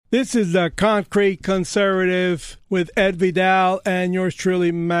This is the Concrete Conservative with Ed Vidal and yours truly,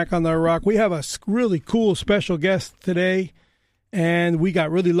 Mac on the Rock. We have a really cool special guest today, and we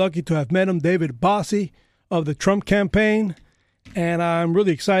got really lucky to have met him, David Bossey of the Trump campaign. And I'm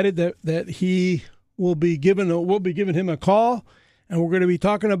really excited that he will be we'll be giving him a call, and we're going to be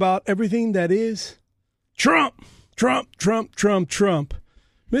talking about everything that is Trump. Mr.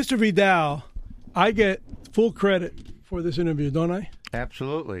 Vidal, I get full credit for this interview, don't I?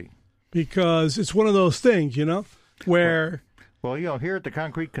 Absolutely. Because it's one of those things, where... Well, here at the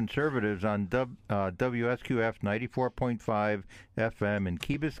Concrete Conservatives on WSQF 94.5 FM in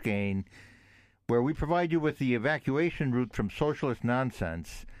Key Biscayne, where we provide you with the evacuation route from socialist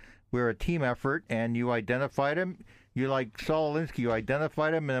nonsense. We're a team effort, and you identified him. You like Saul Alinsky, you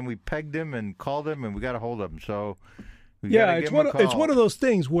identified him, and then we pegged him and called him, and we got a hold of him. So, it's one of those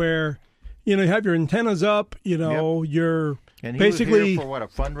things where, you have your antennas up, Yep. you're... And he basically, was here for a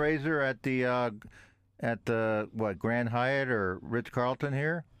fundraiser at the Grand Hyatt or Ritz-Carlton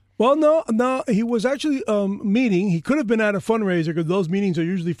here? Well, no, he was actually meeting. He could have been at a fundraiser because those meetings are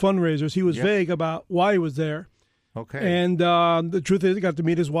usually fundraisers. He was vague about why he was there. Okay. And the truth is, he got to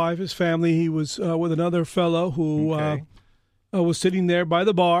meet his wife, his family. He was with another fellow who was sitting there by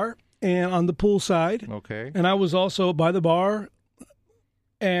the bar and on the pool side. Okay. And I was also by the bar.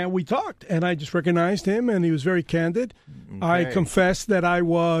 And we talked, and I just recognized him, and he was very candid. Okay. I confessed that I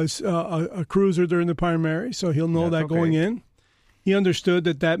was a cruiser during the primary, so he'll know that going in. He understood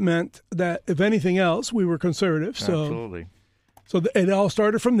that meant that, if anything else, we were conservative. So, absolutely. So it all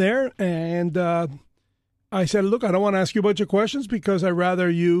started from there, and I said, look, I don't want to ask you a bunch of questions because I'd rather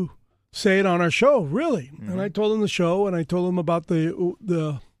you say it on our show, really. Mm-hmm. And I told him the show, and I told him about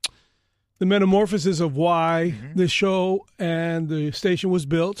the metamorphosis of why the show and the station was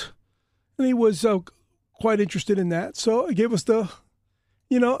built, and he was quite interested in that. So it gave us the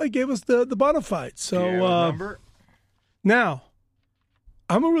bona fide. So now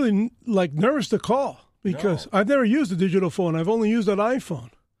I'm really nervous to call because I've never used a digital phone. I've only used an iPhone.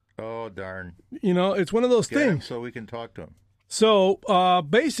 Oh darn! It's one of those things. So we can talk to him. So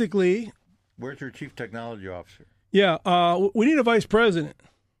basically, where's your chief technology officer? Yeah, we need a vice president.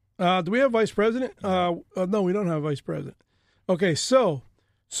 Do we have vice president? No, we don't have a vice president. Okay, so,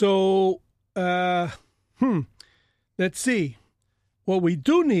 let's see. What we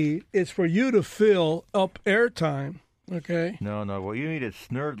do need is for you to fill up airtime, okay? No, what you need is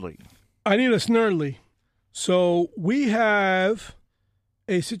Snurdly. I need a Snurdly. So we have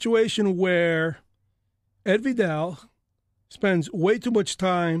a situation where Ed Vidal spends way too much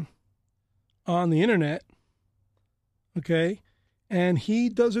time on the internet, okay? And he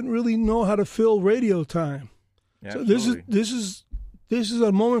doesn't really know how to fill radio time. Absolutely. So this is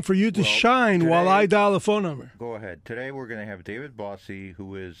a moment for you to shine today, while I dial the phone number. Go ahead. Today we're going to have David Bossey,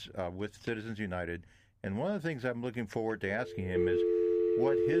 who is with Citizens United, and one of the things I'm looking forward to asking him is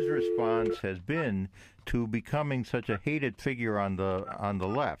what his response has been to becoming such a hated figure on the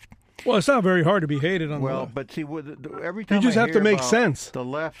left. Well, it's not very hard to be hated on the left. But see, every time you just I have hear to make about sense. The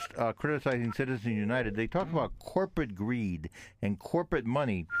left criticizing Citizens United, they talk about corporate greed and corporate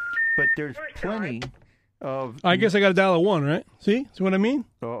money, but there's plenty of... I guess I got to dial a 1, right? See what I mean?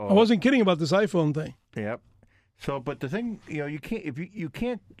 Uh-oh. I wasn't kidding about this iPhone thing. Yep. So, but the thing, you can't you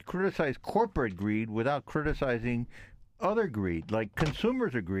can't criticize corporate greed without criticizing other greed. Like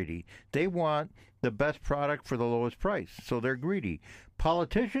consumers are greedy; they want the best product for the lowest price, so they're greedy.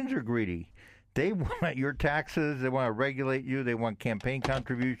 Politicians are greedy; they want your taxes. They want to regulate you. They want campaign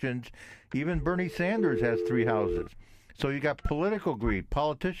contributions. Even Bernie Sanders has 3 houses. So you got political greed,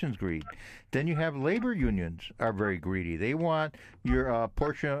 politicians' greed. Then you have labor unions are very greedy. They want your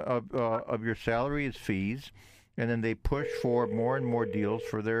portion of your salary as fees. And then they push for more and more deals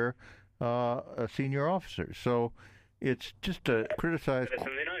for their senior officers. So it's just to criticize.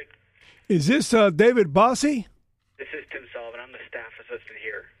 Is this David Bossey? This is Tim Sullivan. I'm the staff assistant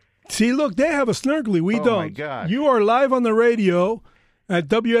here. See, look, they have a Snurgly. We don't. Oh, my gosh. You are live on the radio at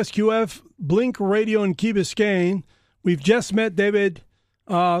WSQF Blink Radio in Key Biscayne. We've just met David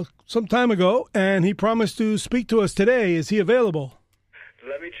some time ago, and he promised to speak to us today. Is he available?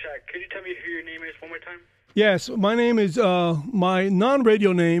 Let me check. Could you tell me who your name is one more time? Yes, my name is, my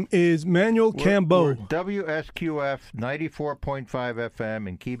non-radio name is Manuel Cambeau. We're WSQF 94.5 FM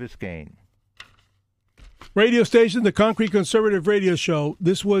in Key Biscayne. Radio station, the Concrete Conservative Radio Show.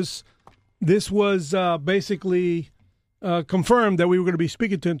 This was basically confirmed that we were going to be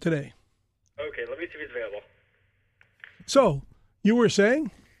speaking to him today. Okay, let me see if he's available. So, you were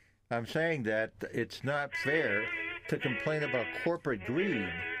saying? I'm saying that it's not fair to complain about corporate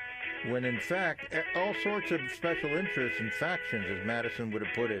greed when in fact all sorts of special interests and factions, as Madison would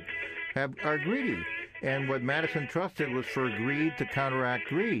have put it, are greedy. And what Madison trusted was for greed to counteract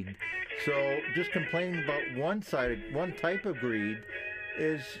greed. So just complaining about one type of greed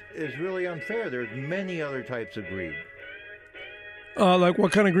is really unfair. There's many other types of greed. Like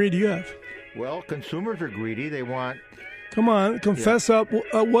what kind of greed do you have? Well, consumers are greedy. They want... Come on, confess up.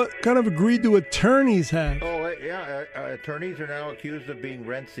 What kind of greed do attorneys have? Oh, yeah. Attorneys are now accused of being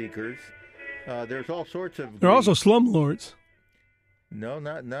rent seekers. There's all sorts of greed. They're also slumlords. No,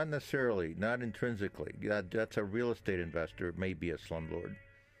 not necessarily. Not intrinsically. That's a real estate investor. It may be a slumlord.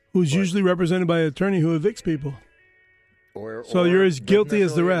 Who's usually represented by an attorney who evicts people. So you're as guilty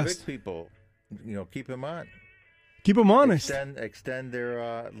as the rest. Evict people. Keep them on. Keep them honest. Extend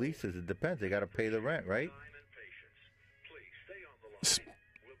their leases. It depends. They got to pay the rent, right?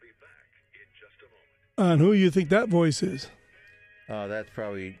 And who you think that voice is? That's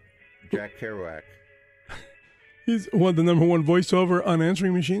probably Jack Kerouac. He's the number one voiceover on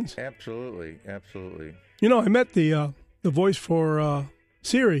answering machines. Absolutely. I met the voice for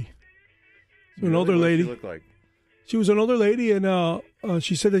Siri. An older lady. What did she look like? She was an older lady, and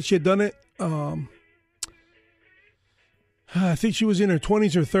she said that she had done it. I think she was in her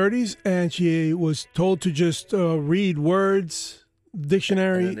 20s or 30s, and she was told to just read words,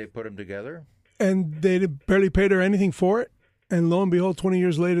 dictionary. And then they put them together? And they barely paid her anything for it. And lo and behold, 20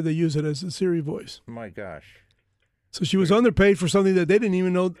 years later, they use it as a Siri voice. My gosh. So she was underpaid for something that they didn't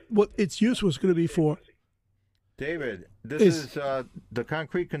even know what its use was going to be for. David, this is the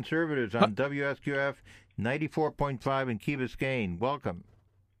Concrete Conservatives on WSQF 94.5 in Key Biscayne. Welcome.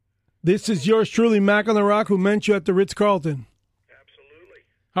 This is yours truly, Mac on the Rock, who met you at the Ritz-Carlton. Absolutely.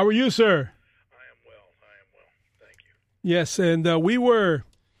 How are you, sir? I am well. Thank you. Yes, and we were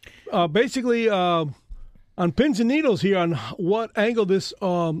basically on pins and needles here on what angle this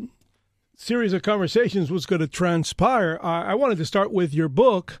series of conversations was going to transpire. I wanted to start with your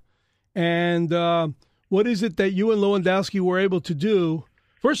book, and what is it that you and Lewandowski were able to do?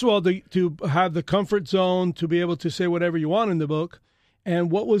 First of all, to have the comfort zone to be able to say whatever you want in the book.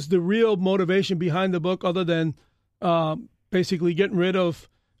 And what was the real motivation behind the book other than basically getting rid of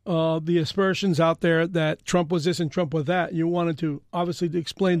the aspersions out there that Trump was this and Trump was that? You wanted to obviously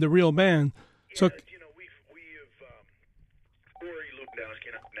explain the real man. Yeah, so we have Corey Lewandowski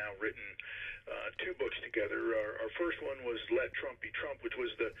and I have now written two books together. Our first one was Let Trump Be Trump, which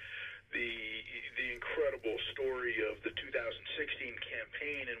was the incredible story of the 2016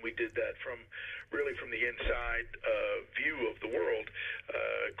 campaign, and we did that from the inside view of the world.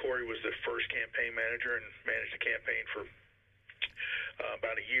 Corey was the first campaign manager and managed the campaign for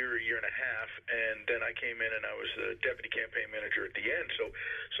about a year and a half, and then I came in and I was the deputy campaign manager at the end. So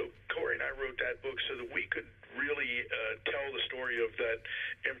Corey and I wrote that book so that we could really tell the story of that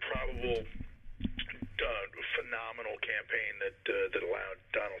improbable, phenomenal campaign that allowed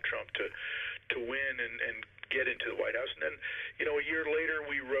Donald Trump to win and get into the White House. And then, a year later,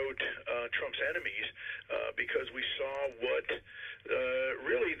 we wrote Trump's Enemies because we saw what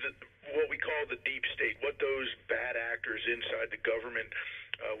what we call the deep state, what those bad actors inside the government,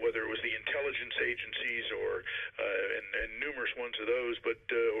 whether it was the intelligence agencies or and numerous ones of those,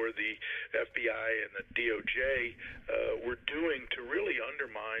 or the FBI and the DOJ were doing to really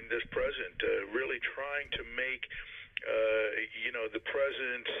undermine this president, really trying to make the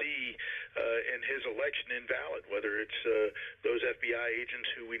presidency and his election invalid, whether it's those FBI agents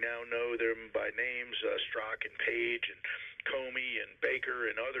who we now know them by names, Strzok and Page and Comey and Baker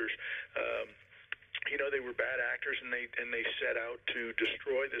and others. They were bad actors, and they set out to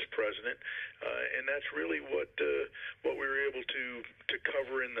destroy this president, and that's really what we were able to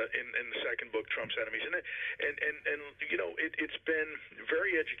cover in the second book, Trump's Enemies. And it's been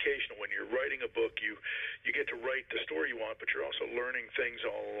very educational. When you're writing a book, you get to write the story you want, but you're also learning things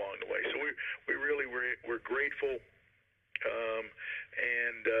all along the way. So we're grateful,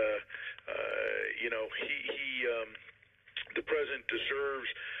 and the president deserves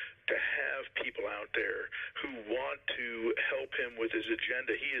to have people out there who want to help him with his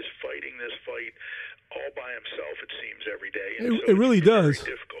agenda. He is fighting this fight all by himself, it seems, every day. And it really does.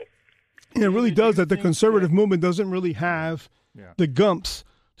 Very difficult. It really does that the conservative movement doesn't really have the gumps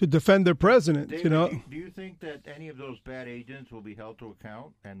to defend their president. David, do you think that any of those bad agents will be held to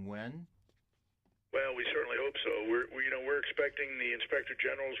account, and when? Well, we certainly hope so. We're expecting the Inspector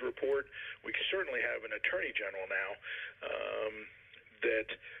General's report. We certainly have an Attorney General now that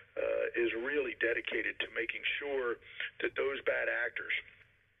is really dedicated to making sure that those bad actors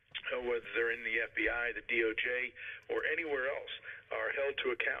whether they're in the FBI, the DOJ, or anywhere else, are held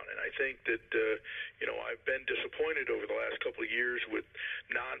to account. And I think that, I've been disappointed over the last couple of years with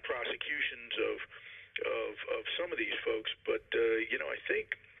non-prosecutions of some of these folks. But,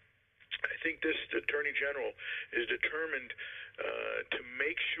 I think this Attorney General is determined to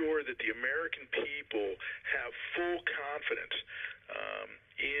make sure that the American people have full confidence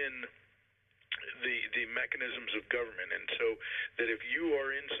in the mechanisms of government, and so that if you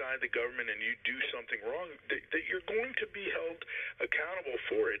are inside the government and you do something wrong, that you're going to be held accountable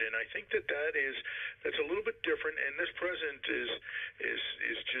for it. And I think that's a little bit different. And this president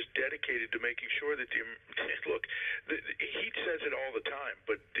is just dedicated to making sure that he says it all the time,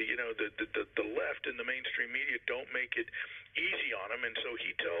 but the left and the mainstream media don't make it easy on him, and so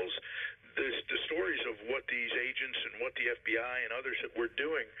he tells the stories of what these agents and what the FBI and others that were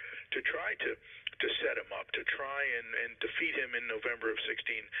doing to try to set him up, to try and defeat him in November of 16,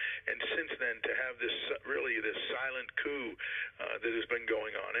 and since then to have this silent coup that has been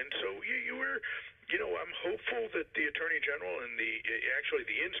going on. And so I'm hopeful that the Attorney General and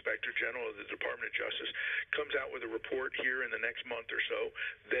the Inspector General of the Department of Justice comes out with a report here in the next month or so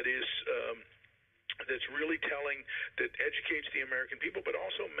that is that's really telling, that educates the American people, but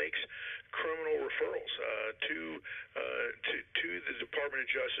also makes criminal referrals to the Department of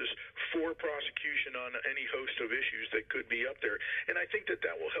Justice for prosecution on any host of issues that could be up there. And I think that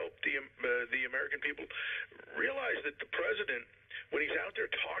will help the American people realize that the president, when he's out there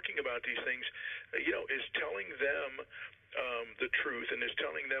talking about these things, is telling them the truth and is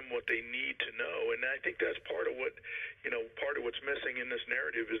telling them what they need to know. And I think that's part of what's missing in this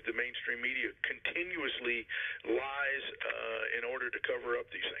narrative is the mainstream media continuously lies in order to cover up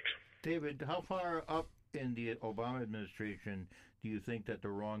these things. David, how far up in the Obama administration do you think that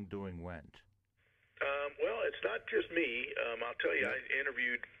the wrongdoing went? Well, it's not just me. I'll tell you,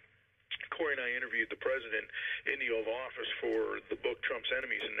 Corey and I interviewed the president in the Oval Office for the book Trump's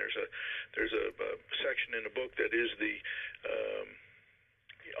Enemies, and there's a section in the book that is the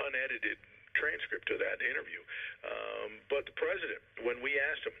unedited transcript of that interview. But the president, when we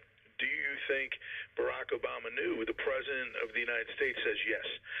asked him, do you think Barack Obama knew? The president of the United States says yes,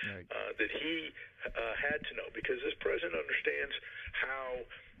 right. That he had to know, because this president understands how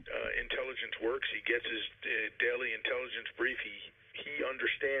intelligence works. He gets his daily intelligence brief. He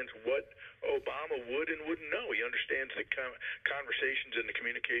understands what Obama would and wouldn't know. He understands the conversations and the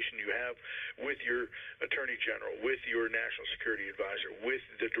communication you have with your Attorney General, with your National Security Advisor, with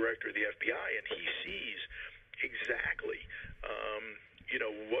the Director of the FBI, and he sees exactly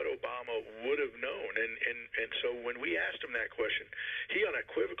what Obama would have known. And so when we asked him that question, he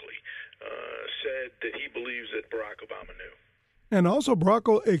unequivocally said that he believes that Barack Obama knew. And also,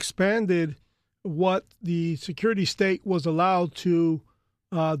 Barack expanded what the security state was allowed to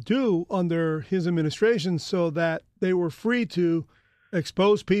do under his administration, so that they were free to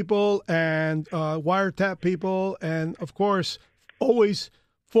expose people and wiretap people, and of course, always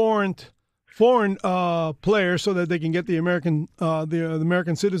foreign players, so that they can get the American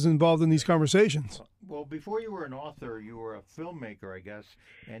citizens involved in these conversations. Well, before you were an author, you were a filmmaker, I guess,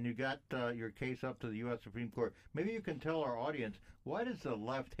 and you got your case up to the U.S. Supreme Court. Maybe you can tell our audience, why does the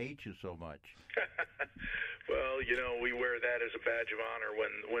left hate you so much? Well, we wear that as a badge of honor.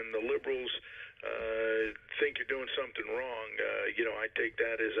 When the liberals think you're doing something wrong, I take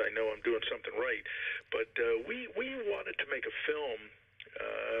that as I know I'm doing something right. But we wanted to make a film.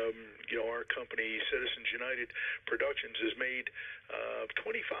 Our company, Citizens United Productions, has made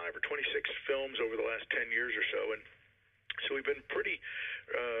 25 or 26 films over the last 10 years or so, and so we've been pretty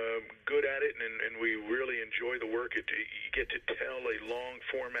good at it, and we really enjoy the work. You get to tell a long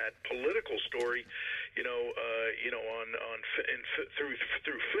format political story,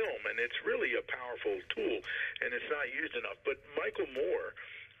 through film, and it's really a powerful tool, and it's not used enough. But Michael Moore,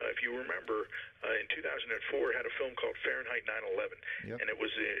 if you remember, in 2004 had a film called Fahrenheit 9/11, yep. And it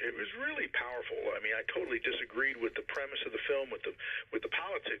was really powerful. I mean, I totally disagreed with the premise of the film, with the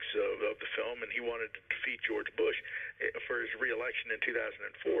politics of the film, and he wanted to defeat George Bush for his re-election in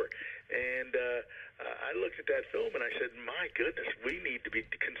 2004. And I looked at that film and I said, my goodness,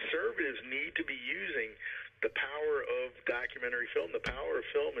 conservatives need to be using the power of documentary film. The power of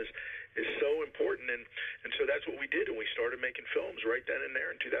film is so important, and so that's what we did, and we started making films right then and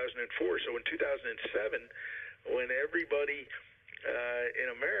there in 2004. So in 2007, when everybody in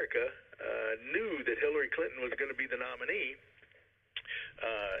America knew that Hillary Clinton was going to be the nominee,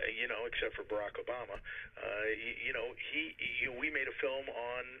 except for Barack Obama, we made a film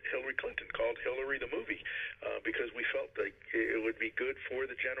on Hillary Clinton called Hillary the Movie, because we felt like it would be good for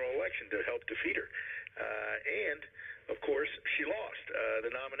the general election to help defeat her. And of course, she lost the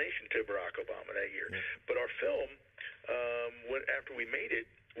nomination. nomination to Barack Obama that year. But our film, after we made it,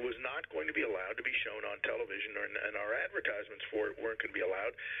 was not going to be allowed to be shown on television, and our advertisements for it weren't going to be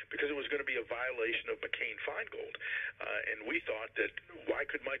allowed because it was going to be a violation of McCain-Feingold. And we thought that why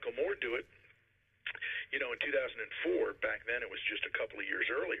could Michael Moore do it? In 2004, back then it was just a couple of years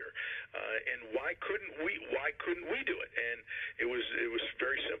earlier, and why couldn't we do it? And it was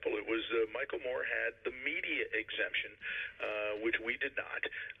very simple. It was Michael Moore had the media exemption, which we did not,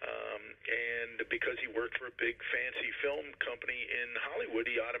 and because he worked for a big fancy film company in Hollywood,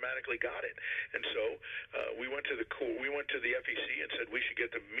 he automatically got it. And so we went to the FEC and said we should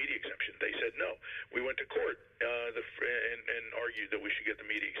get the media exemption. They said no. We went to court and argued that we should get the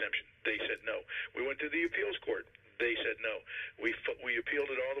media exemption. They said no. We went to the appeals court. They said no. We appealed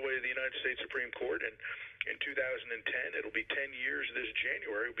it all the way to the United States Supreme Court, and in 2010, it'll be 10 years this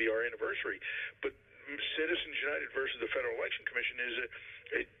January, will be our anniversary. But Citizens United versus the Federal Election Commission is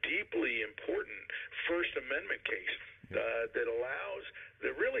a deeply important First Amendment case that allows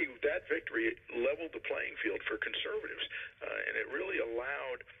that victory leveled the playing field for conservatives, and it really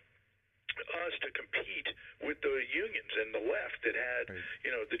allowed us to compete with the unions and the left that had,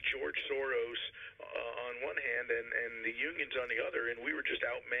 the George Soros on one hand and the unions on the other, and we were just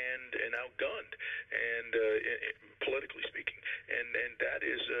outmanned and outgunned, and politically speaking, and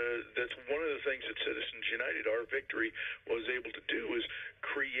that's one of the things that Citizens United, our victory, was able to do is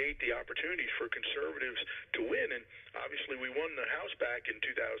create the opportunities for conservatives to win. And obviously we won the House back in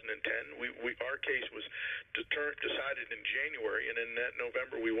 2010. Our case was decided in January, and in that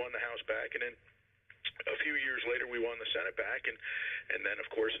November we won the House back, and then a few years later we won the Senate back, and then of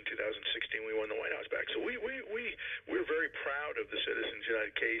course in 2016 we won the White House back. So we're very proud of the Citizens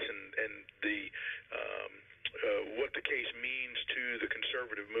United case and the what the case means to the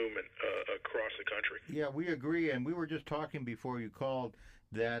conservative movement across the country. Yeah, we agree, and we were just talking before you called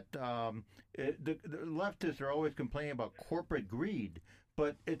that the leftists are always complaining about corporate greed,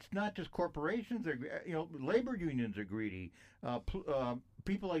 but it's not just corporations. Labor unions are greedy.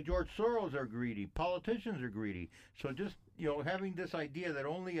 People like George Soros are greedy. Politicians are greedy. So just having this idea that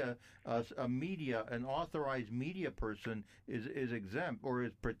only an authorized media person is exempt or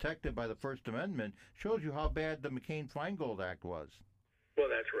is protected by the First Amendment shows you how bad the McCain-Feingold Act was. Well,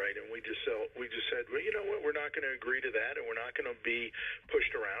 that's right, and we just said, well, you know what, we're not going to agree to that, and we're not going to be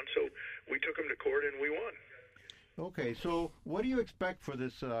pushed around. So we took them to court, and we won. Okay, so what do you expect for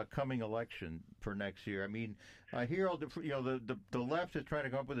this coming election for next year? I mean, I hear the left is trying to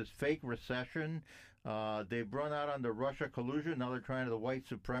come up with this fake recession. They've run out on the Russia collusion. Now they're trying the white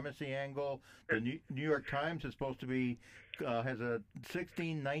supremacy angle. The New York Times is supposed to be has a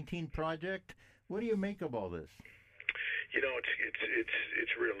 1619 project. What do you make of all this?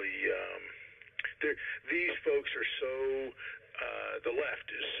 It's really these folks are so. The left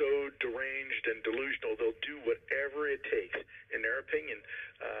is so deranged and delusional, they'll do whatever it takes, in their opinion,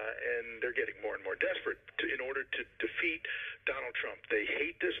 and they're getting more and more desperate in order to defeat Donald Trump. They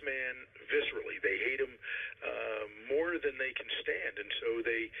hate this man viscerally. They hate him more than they can stand, and so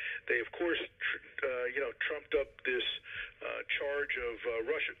they of course, trumped up this charge of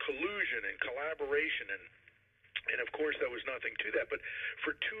Russia collusion and collaboration and of course, there was nothing to that. But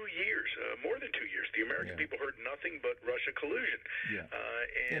for 2 years, more than 2 years, the American people heard nothing but Russia collusion. Yeah.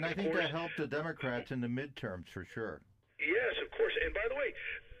 And I think that helped the Democrats in the midterms for sure. Yes, of course. And by the way,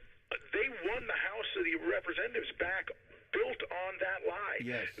 they won the House of the Representatives back built on that lie.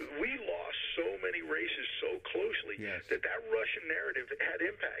 Yes. We lost so many races so closely that Russian narrative had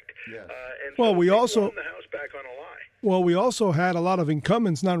impact. Yes. And well, so we also won the House back on a lie. Well, we also had a lot of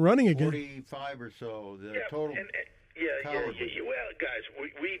incumbents not running again. 45 or so. Total. Well, guys,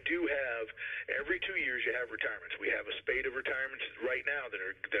 we do have every 2 years you have retirements. We have a spate of retirements right now that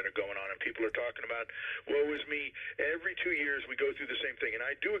are going on, and people are talking about woe is me. Every 2 years we go through the same thing, and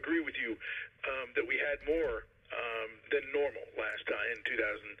I do agree with you that we had more than normal last time in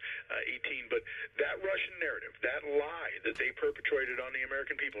 2018. But that Russian narrative, that lie that they perpetrated on the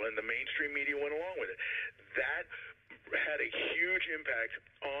American people, and the mainstream media went along with it, that had a huge impact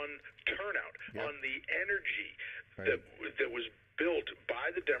on turnout, on the energy that was built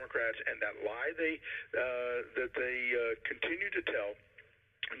by the Democrats, and that lie that they continue to tell.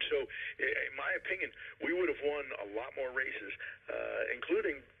 And so, in my opinion, we would have won a lot more races,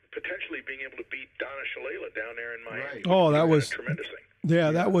 including potentially being able to beat Donna Shalala down there in Miami. Right. Oh, that was a tremendous thing.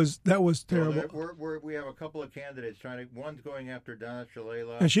 Yeah, that was terrible. We have a couple of candidates one's going after Donna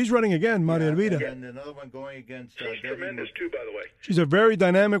Shalala. And she's running again, Maria Elvira. And another one going against She's tremendous too, by the way. She's a very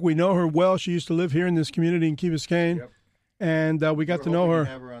dynamic. We know her well. She used to live here in this community in Key Biscayne. Yep. And we got to know her.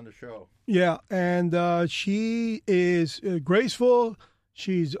 Have her on the show. Yeah, and she is graceful.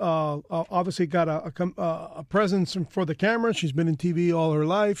 She's obviously got a presence for the camera. She's been in TV all her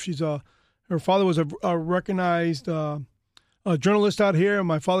life. Her father was a recognized journalist out here, and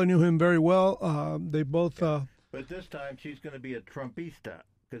my father knew him very well. They both. But this time she's going to be a Trumpista.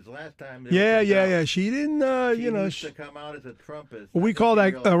 Because last time, she didn't. She used to come out as a Trumpist. Well, we call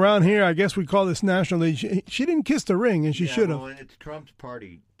that around here. I guess we call this nationally. She didn't kiss the ring, and she should have. Well, it's Trump's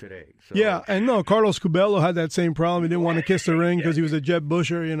party today. So. Yeah, and no, Carlos Cubello had that same problem. He didn't want to kiss the ring because he was a Jeb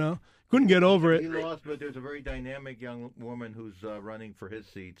Busher. Couldn't get over it. He lost, but there's a very dynamic young woman who's running for his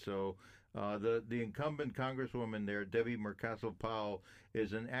seat. So the incumbent Congresswoman there, Debbie Murcaso-Powell,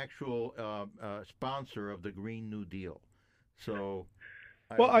 is an actual sponsor of the Green New Deal. So.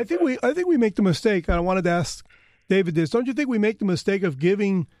 Well, I think we make the mistake. I wanted to ask David this. Don't you think we make the mistake of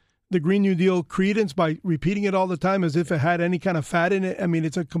giving the Green New Deal credence by repeating it all the time as if it had any kind of fat in it? I mean,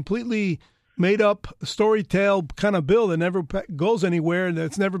 it's a completely made-up story tale kind of bill that never goes anywhere, and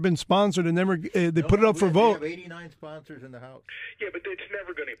that's never been sponsored, and never they put it up for vote. We have 89 sponsors in the House. Yeah, but it's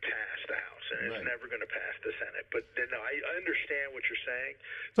never going to pass the House, and it's never going to pass the Senate. But no, I understand what you're saying.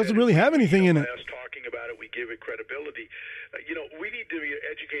 Doesn't really have anything in it. Us talking about it, we give it credibility. We need to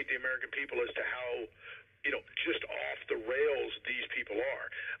educate the American people as to how just off the rails these people are.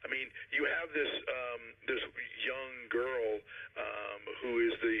 I mean, you have this young girl who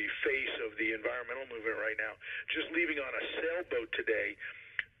is the face of the environmental movement right now, just leaving on a sailboat today,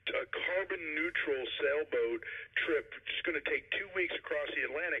 a carbon-neutral sailboat trip, just going to take 2 weeks across the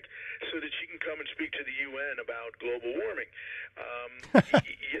Atlantic so that she can come and speak to the UN about global warming.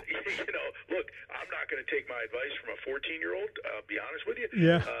 Look, I'm not going to take my advice from a 14-year-old. I'll be honest with you.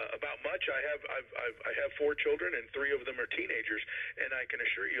 Yeah. About much. I have 4 children, and 3 of them are teenagers, and I can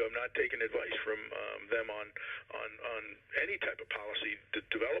assure you, I'm not taking advice from them on any type of policy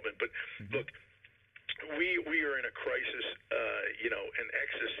development. But look. We are in a crisis, an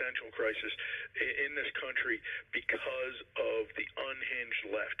existential crisis in this country because of the unhinged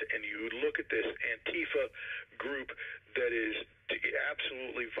left. And you look at this Antifa group that is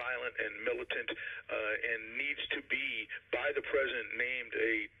absolutely violent and militant and needs to be, by the president, named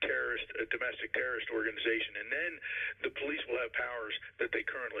a domestic terrorist organization. And then the police will have powers that they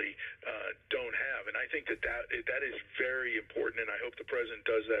currently don't have. And I think that is very important, and I hope the president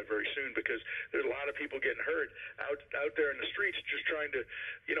does that very soon, because there's a lot of people getting hurt out there in the streets just trying to,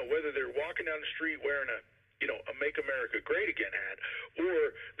 whether they're walking down the street wearing a Make America Great Again hat,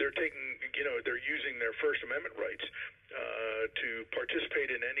 or they're they're using their First Amendment rights to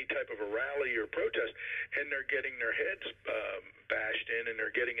participate in any type of a rally or protest, and they're getting their heads bashed in, and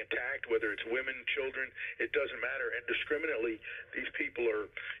they're getting attacked, whether it's women, children, it doesn't matter. And discriminately, these people are,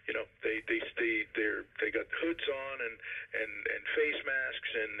 they got hoods on and face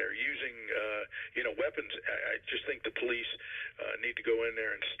masks, and they're using, weapons. I just think the police need to go in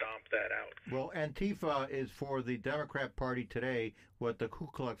there and stomp that out. Well, Antifa is for the Democrat Party today what the Ku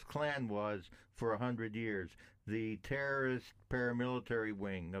Klux Klan was for 100 years, the terrorist paramilitary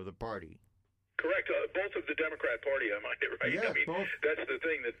wing of the party. Correct. Both of the Democrat Party, I might right? Yes, I mean, both. That's the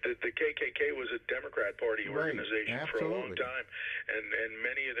thing, that the KKK was a Democrat Party organization for a long time, and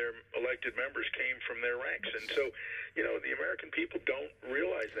many of their elected members came from their ranks. And so, the American people don't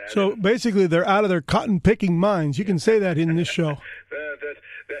realize that. So basically, they're out of their cotton-picking minds. You can say that in this show.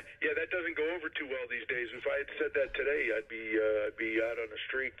 That doesn't go over too well these days. If I had said that today, I'd be out on the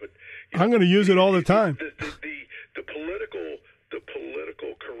street. But I'm going to use it all the time. The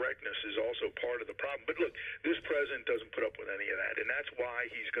political correctness is also part of the problem. But look, this president doesn't put up with any of that, and that's why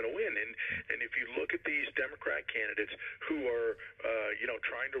he's going to win. And if you look at these Democrat candidates who are,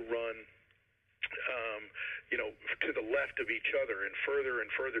 trying to run, to the left of each other and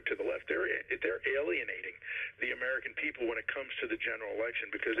further to the left, they're alienating the American people when it comes to the general election,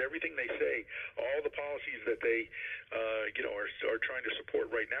 because everything they say, all the policies that they, are trying to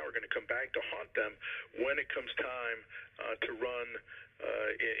support right now are going to come back to haunt them when it comes time to run.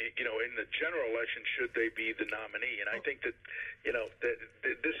 In the general election, should they be the nominee? And I think that, that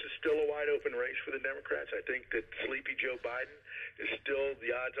this is still a wide open race for the Democrats. I think that sleepy Joe Biden is still the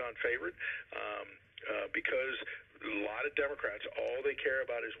odds-on favorite because a lot of Democrats, all they care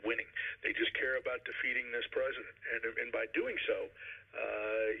about is winning. They just care about defeating this president, and by doing so,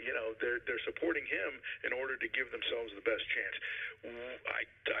 they're supporting him in order to give themselves the best chance.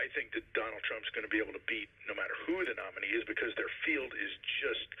 I think that Donald Trump's going to be able to beat no matter who the nominee is, because their field is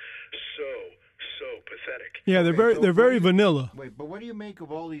just so pathetic. Yeah, they're very vanilla. Wait, but what do you make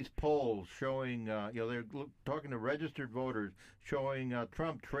of all these polls showing? They're talking to registered voters showing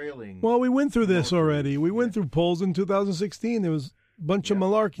Trump trailing. Well, we went through this already. We went through polls in 2016. There was a bunch of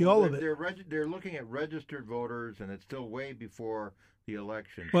malarkey, all of it. They're looking at registered voters, and it's still way before the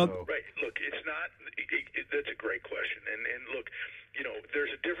election. Well, Right. Look, it's not. That's a great question. And look,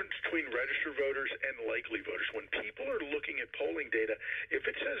 there's a difference between registered voters and likely voters. When people are looking at polling data, if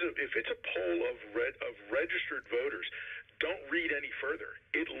it's a poll of registered voters, don't read any further.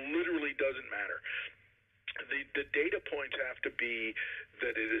 It literally doesn't matter. The data points have to be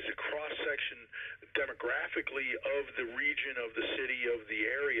that it is a cross-section demographically of the region, of the city, of the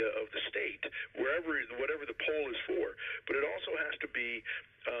area, of the state, whatever the poll is for. But it also has to be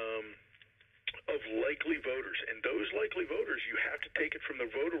of likely voters. And those likely voters, you have to take it from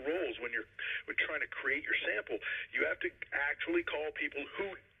the voter rolls when you're trying to create your sample. You have to actually call people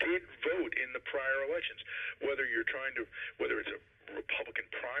who did vote in the prior elections, whether it's a Republican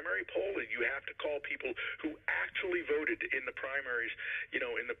primary poll, and you have to call people who actually voted in the primaries,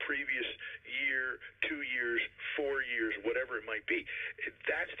 in the previous year, 2 years, 4 years, whatever it might be.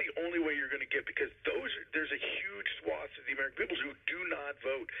 That's the only way you're going to get, because there's a huge swath of the American people who do not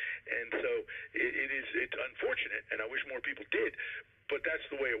vote, and so it's unfortunate, and I wish more people did, but that's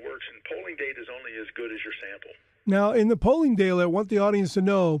the way it works, and polling data is only as good as your sample. Now, in the polling data, I want the audience to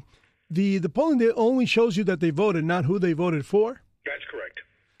know the polling data only shows you that they voted, not who they voted for. That's correct.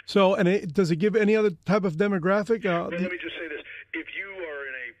 So, does it give any other type of demographic? Well, let me just say this. If you are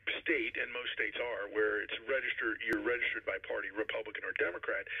in a state, and most states are, where you're registered by party, Republican or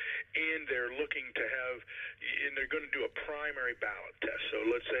Democrat, and they're looking to and they're going to do a primary ballot test. So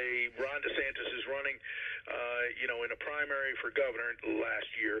let's say Ron DeSantis is running, in a primary for governor last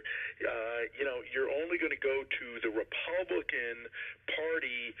year. You're only going to go to the Republican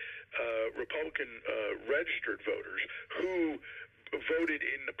Party, Republican registered voters who voted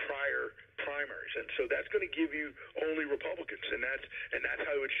in the prior primaries, and so that's going to give you only Republicans, and that's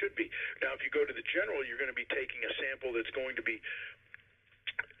how it should be. Now, if you go to the general, you're going to be taking a sample that's going to be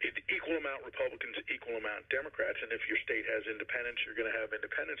equal amount Republicans, equal amount Democrats, and if your state has independents, you're going to have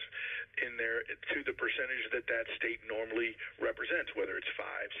independents in there to the percentage that state normally represents, whether it's 5,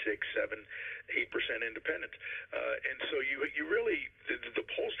 6, 7, 8% independents. And so you really, the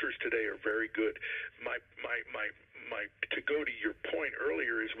pollsters today are very good. To go to your point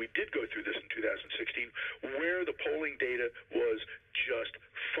earlier is we did go through this in 2016 where the polling data was just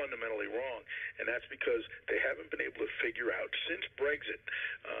fundamentally wrong, and that's because they haven't been able to figure out since Brexit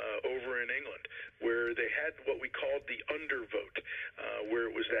over in England, where they had what we called the undervote,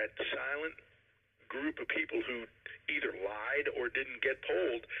 where it was that silent group of people who either lied or didn't get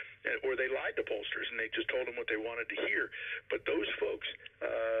polled, or they lied to pollsters and they just told them what they wanted to hear. But those folks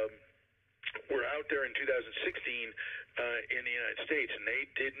were out there in 2016 in the United States, and they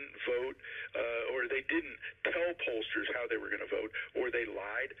didn't vote, or they didn't tell pollsters how they were going to vote, or they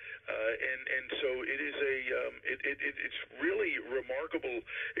lied, and so it is it's really remarkable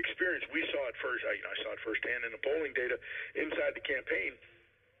experience. We saw it first. I saw it firsthand in the polling data inside the campaign.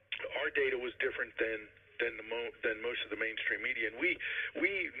 Our data was different than most of the mainstream media, and we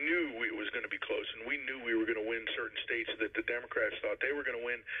knew it was going to be close, and we knew we were going to win certain states that the Democrats thought they were going to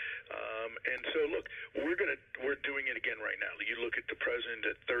win, and so look, we're doing it again right now. You look at the president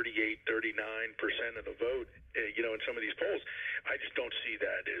at 38, 39% of the vote, in some of these polls. I just don't see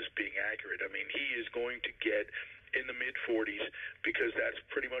that as being accurate. I mean, he is going to get in the mid-40s because that's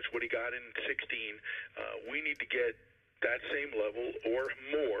pretty much what he got in 16. We need to get that same level or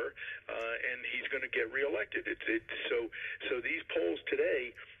more, and he's going to get reelected. So these polls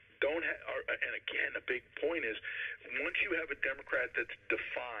today and again, a big point is once you have a Democrat that's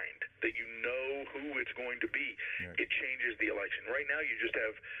defined, that you know who it's going to be, it changes the election. Right now, you just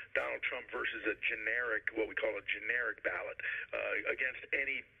have Donald Trump versus what we call a generic ballot against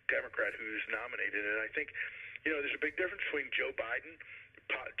any Democrat who's nominated, and I think there's a big difference between Joe Biden's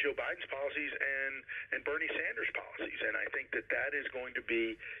policies and Bernie Sanders' policies, and I think that is going to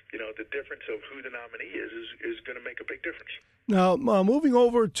be, the difference of who the nominee is going to make a big difference. Now, moving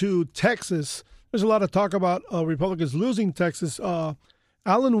over to Texas, there's a lot of talk about Republicans losing Texas.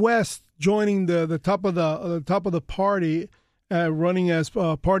 Alan West joining the top of the party, running as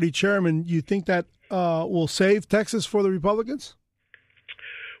party chairman. You think that will save Texas for the Republicans?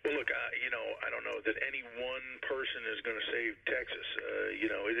 Well, look, I don't know that any one person is going to save Texas.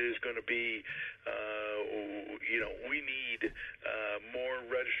 It is going to be, we need more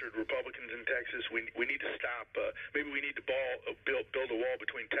registered Republicans in Texas. We need to stop. Maybe we need to build a wall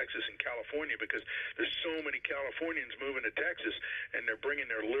between Texas and California because there's so many Californians moving to Texas, and they're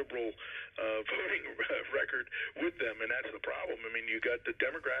bringing their liberal voting record with them, and that's the problem. I mean, you got the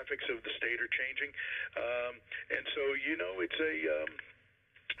demographics of the state are changing, and so it's a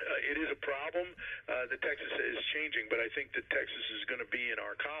It is a problem that Texas is changing, but I think that Texas is going to be in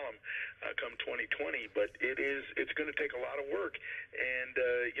our column come 2020. But it's going to take a lot of work, and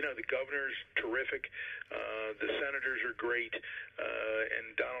the governor's terrific, the senators are great, and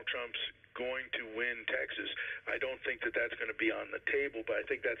Donald Trump's going to win Texas. I don't think that that's going to be on the table, but I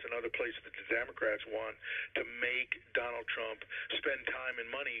think that's another place that the Democrats want to make Donald Trump spend time and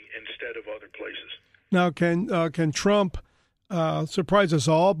money instead of other places. Now, can Trump surprise us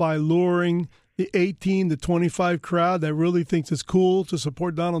all by luring the 18 to 25 crowd that really thinks it's cool to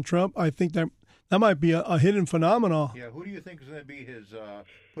support Donald Trump? I think that might be a hidden phenomenon. Yeah, who do you think is going to be his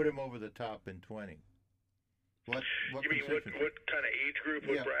put him over the top in 20? What you mean what kind of age group,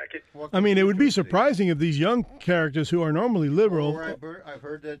 what bracket? I mean, it would be surprising if these young characters who are normally liberal, I've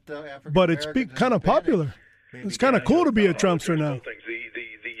heard that African but it's kind of popular. It's kind of cool to be a Trumpster now.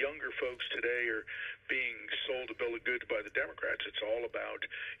 The younger folks today are being sold a bill of goods by the Democrats. It's all about,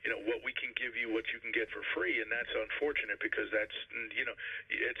 what we can give you, what you can get for free, and that's unfortunate because that's,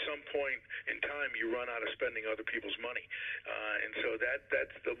 at some point in time you run out of spending other people's money, and so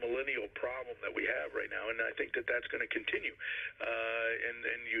that's the millennial problem that we have right now, and I think that that's going to continue,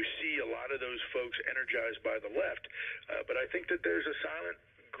 and you see a lot of those folks energized by the left, but I think that there's a silent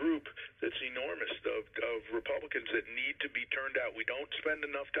group that's enormous of Republicans that need to be turned out. We don't spend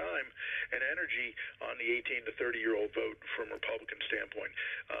enough time and energy on the 18 to 30-year-old vote from Republican standpoint.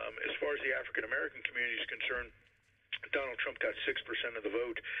 As far as the African American community is concerned, Donald Trump got 6% of the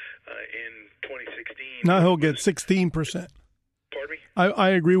vote in 2016. Now he'll get 16%. Pardon me?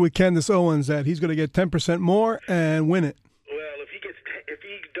 I agree with Candace Owens that he's going to get 10% more and win it. Well, if he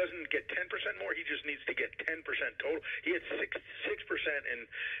doesn't get 10% more, he just needs to get 10% total. He had 6%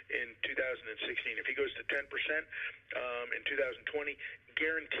 in 2016. If he goes to 10% in 2020,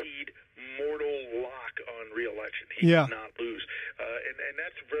 guaranteed mortal lock on re-election. He will not lose, and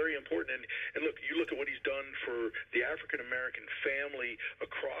that's very important. And look, you look at what he's done for the African American family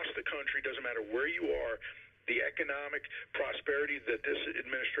across the country. Doesn't matter where you are. The economic prosperity that this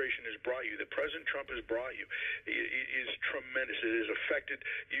administration has brought you, that President Trump has brought you, is tremendous. It has affected.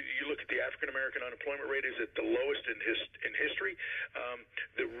 You look at the African American unemployment rate is at the lowest in history.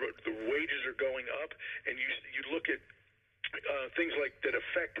 The wages are going up, and you look at things like that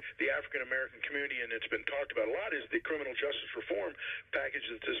affect the African American community, and it's been talked about a lot, is the criminal justice reform package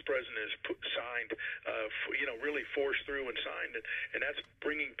that this president has signed, really forced through and signed, and that's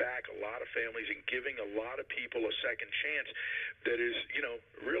bringing back a lot of families and giving a lot of people a second chance. That is,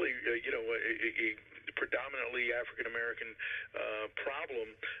 really, a predominantly African American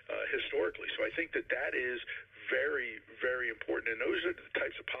problem historically. So I think that is very, very important, and those are the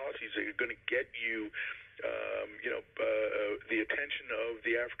types of policies that are going to get you. The attention of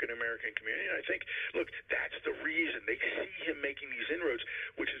the African American community. And I think, look, that's the reason they see him making these inroads,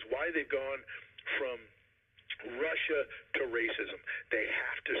 which is why they've gone from Russia to racism. They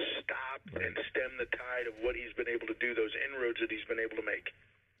have to stop and stem the tide of what he's been able to do, those inroads that he's been able to make.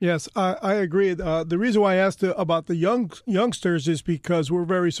 Yes, I agree. The reason why I asked about the youngsters is because we're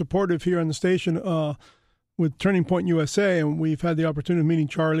very supportive here on the station with Turning Point USA, and we've had the opportunity of meeting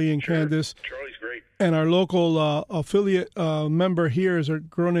Charlie and Candace. Charlie's great. And our local affiliate member here is a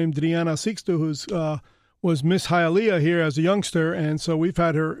girl named Driana Sixto, who's was Miss Hialeah here as a youngster, and so we've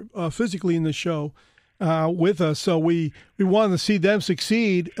had her physically in the show with us. So we want to see them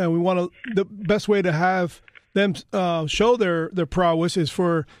succeed, and we want the best way to have them show their prowess is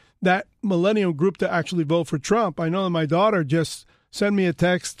for that millennial group to actually vote for Trump. I know that my daughter just sent me a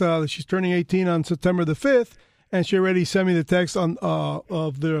text that she's turning 18 on September the 5th. And she already sent me the text on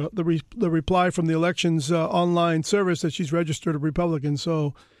of the reply from the elections online service that she's registered a Republican.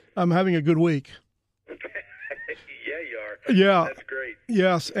 So I'm having a good week. Yeah, you are. Yeah, that's great.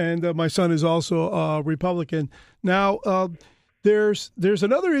 Yes, and my son is also a Republican. Now, there's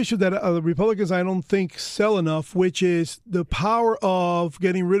another issue that the Republicans I don't think sell enough, which is the power of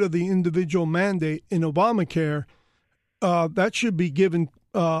getting rid of the individual mandate in Obamacare. That should be given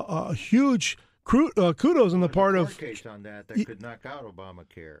a huge kudos on the part of case on that could knock out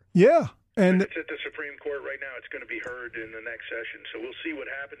Obamacare. Yeah, and it's at the Supreme Court right now. It's going to be heard in the next session, so we'll see what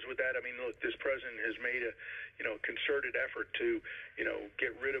happens with that. I mean, look, this president has made a concerted effort to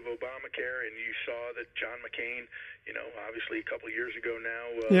get rid of Obamacare, and you saw that John McCain, obviously a couple of years ago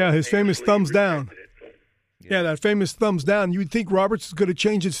now. His famous thumbs down. Yeah, that famous thumbs down. You'd think Roberts is going to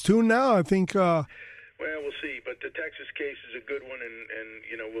change its tune now. I think. Well, we'll see, but the Texas case is a good one, and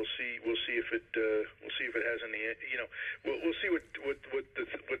we'll see if it has any. We'll see what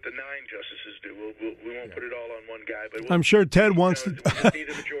the 9 justices do. We won't put it all on one guy, but I'm sure Ted wants to. If we need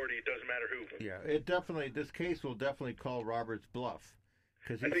a majority, it doesn't matter who. Yeah, this case will definitely call Roberts' bluff,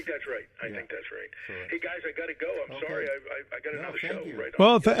 I think that's right. I think that's right. So, hey, guys, I got to go. I'm sorry. I got another show you. right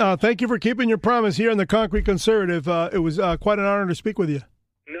on. Well, thank you for keeping your promise here on the Concrete Conservative. It was quite an honor to speak with you.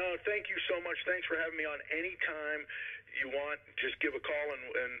 No, thank you so much. Thanks for having me on anytime you want. Just give a call,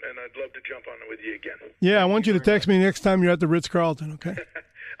 and I'd love to jump on with you again. Yeah, I want you to text me next time you're at the Ritz-Carlton, okay?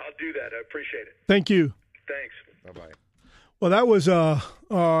 I'll do that. I appreciate it. Thank you. Thanks. Bye-bye. Well, that was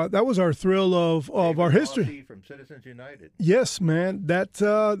our thrill of our history. Bossey from Citizens United. Yes, man. That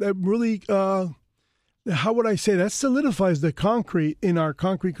really how would I say, that solidifies the concrete in our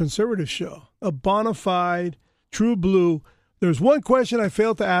Concrete Conservative show. A bona fide, true blue. There's one question I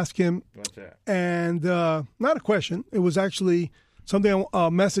failed to ask him. What's that? And not a question. It was actually something, a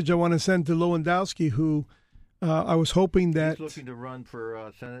message I want to send to Lewandowski, who I was hoping that. He's looking to run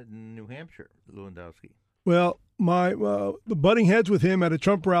for Senate in New Hampshire, Lewandowski. Well, my butting heads with him at a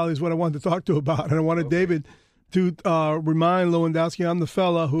Trump rally is what I wanted to talk to about, and I wanted David to remind Lewandowski I'm the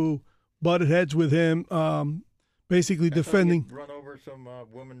fella who butted heads with him, basically defending. Run over some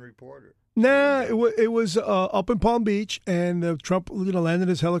woman reporter. Nah, it was up in Palm Beach, and Trump landed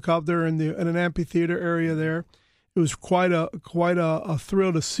his helicopter in an amphitheater area there. It was quite a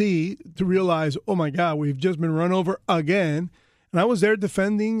thrill to realize, oh my God, we've just been run over again. And I was there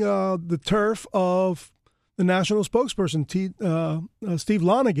defending the turf of the national spokesperson, Steve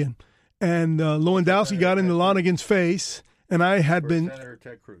Lonegan. And Lewandowski got into Lonegan's face, and I had been Senator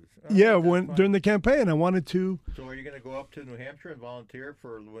Ted Cruz. During the campaign, I wanted to. So are you going to go up to New Hampshire and volunteer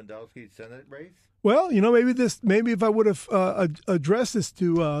for Lewandowski's Senate race? Well, maybe if I would have addressed this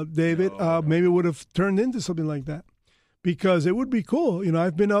to David, maybe it would have turned into something like that, because it would be cool.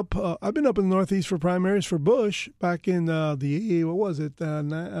 I've been up in the Northeast for primaries for Bush back in the what was it,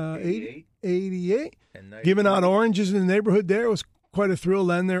 88, giving out oranges in the neighborhood. There, it was quite a thrill.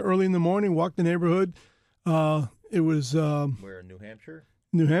 Land there early in the morning, walk the neighborhood. It was where in New Hampshire.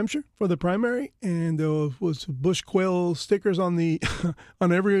 New Hampshire for the primary, and there was Bush Quail stickers on the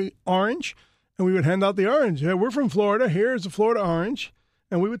on every orange. And we would hand out the orange. Yeah, we're from Florida. Here's the Florida orange.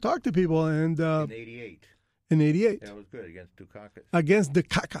 And we would talk to people. And in 88. In 88. That was good against Dukakis. Against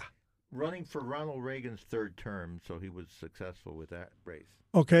Dukakis. Running for Ronald Reagan's third term, so he was successful with that race.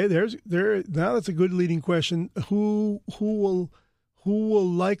 Okay, now that's a good leading question. Who will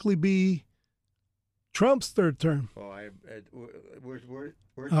likely be Trump's third term? Oh,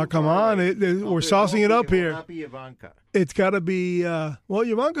 we're come on, we're saucing it up here. It will not be Ivanka. It's got to be.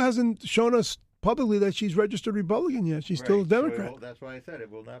 Ivanka hasn't shown us publicly that she's registered Republican yet. She's still a Democrat. So that's why I said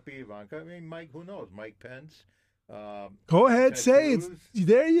it will not be Ivanka. I mean, Mike, who knows? Mike Pence. Go ahead, say Cruz. it.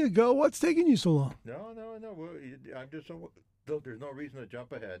 There you go. What's taking you so long? No. I'm just so. There's no reason to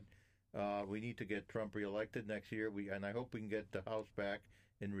jump ahead. We need to get Trump reelected next year. And I hope we can get the House back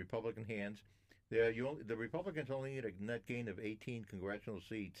in Republican hands. The Republicans only need a net gain of 18 congressional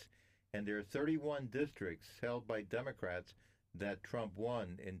seats, and there are 31 districts held by Democrats that Trump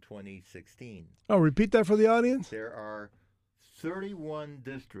won in 2016. Oh, repeat that for the audience. There are 31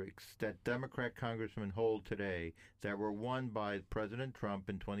 districts that Democrat congressmen hold today that were won by President Trump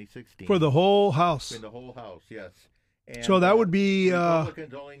in 2016. For the whole House. In the whole House, yes. And so that would be...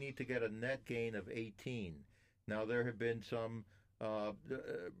 Republicans only need to get a net gain of 18. Now, there have been some...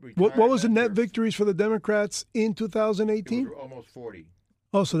 what was the net victories for the Democrats in 2018? Almost 40.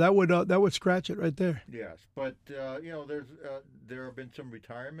 Oh, so that would scratch it right there. Yes, but there have been some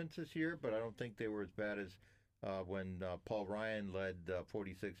retirements this year, but I don't think they were as bad as when Paul Ryan led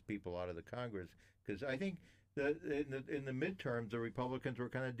 46 people out of the Congress. Because I think that in the midterms, the Republicans were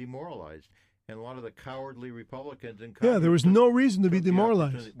kind of demoralized, and a lot of the cowardly Republicans in Congress. Yeah, there was no reason to be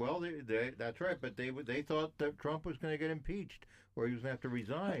demoralized. Well, that's right, but they thought that Trump was going to get impeached, or he was going to have to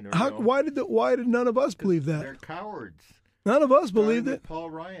resign. Why did none of us believe that? They're cowards. None of us believed it. Paul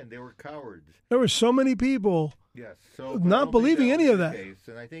Ryan, they were cowards. There were so many people. Yes, so not believing any of that. Case.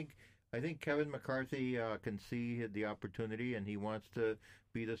 And I think Kevin McCarthy can see the opportunity, and he wants to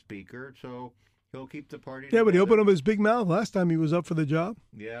be the speaker. So he'll keep the party. Yeah, but he opened up his big mouth last time he was up for the job.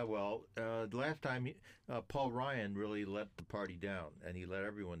 Yeah, well, last time Paul Ryan really let the party down, and he let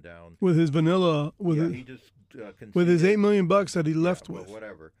everyone down with his vanilla. With his $8 million that he left with.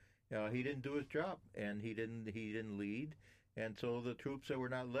 Whatever. He didn't do his job, and he didn't lead. And so the troops that were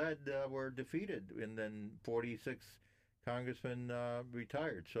not led were defeated, and then 46 congressmen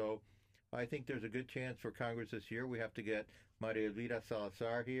retired. So I think there's a good chance for Congress this year. We have to get Maria Elvira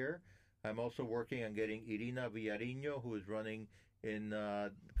Salazar here. I'm also working on getting Irina Villarino, who is running in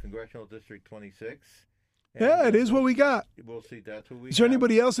Congressional District 26. And yeah, it is what we got. We'll see. That's who we Is there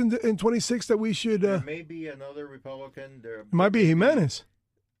anybody else in 26 that we should... There may be another Republican. It might be Jimenez.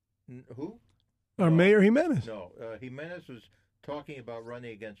 Who? Or Mayor Jimenez. No, Jimenez was talking about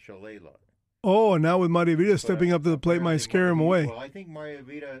running against Shalala. Oh, and now with Maria stepping up to the plate might scare him away. Well, I think Maria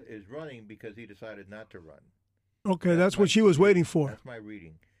Vida is running because he decided not to run. Okay, that's what she was waiting for. That's my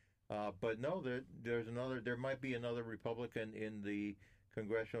reading. But no, there's another. There might be another Republican in the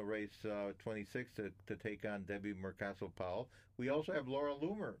congressional race 26 to take on Debbie Murcaso-Powell. We also have Laura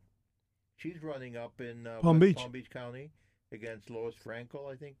Loomer. She's running up in Palm Beach County against Lois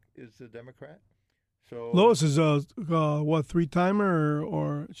Frankel, I think, is the Democrat. So Lois is what, 3-timer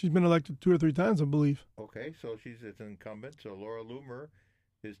or she's been elected 2 or 3 times, I believe. Okay, so it's an incumbent. So Laura Loomer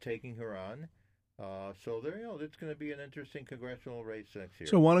is taking her on. So there, it's going to be an interesting congressional race next year.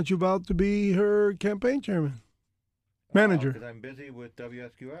 So why don't you vow to be her campaign chairman, manager? Because I'm busy with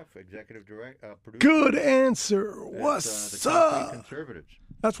WSQF, executive producer. Good answer. What's up? Conservatives.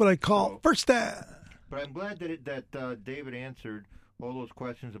 That's what I call first down. But I'm glad that David answered all those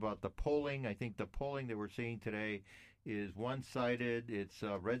questions about the polling. I think the polling that we're seeing today is one-sided. It's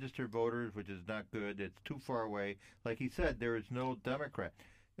registered voters, which is not good. It's too far away. Like he said, there is no Democrat.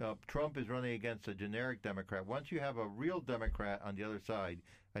 Trump is running against a generic Democrat. Once you have a real Democrat on the other side,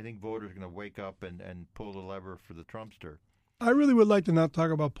 I think voters are going to wake up and pull the lever for the Trumpster. I really would like to not talk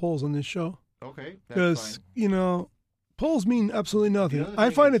about polls on this show. Okay, because polls mean absolutely nothing.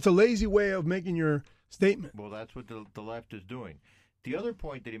 I find it's a lazy way of making your statement. Well, that's what the left is doing. The other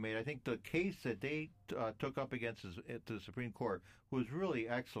point that he made, I think the case that they took up against the Supreme Court was really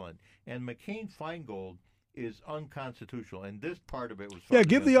excellent. And McCain-Feingold is unconstitutional, and this part of it was... Yeah,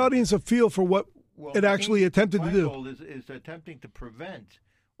 give the audience a feel for what it actually attempted to do. Feingold is attempting to prevent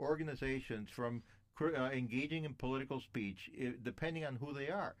organizations from engaging in political speech, depending on who they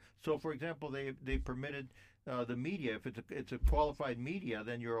are. So, for example, they permitted the media. If it's a qualified media,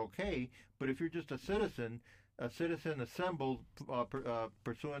 then you're okay. But if you're just a citizen assembled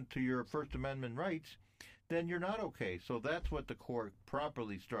pursuant to your First Amendment rights, then you're not okay. So that's what the court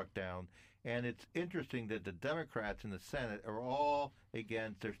properly struck down. And it's interesting that the Democrats in the Senate are all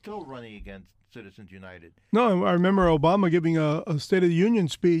against. They're still running against Citizens United. No, I remember Obama giving a State of the Union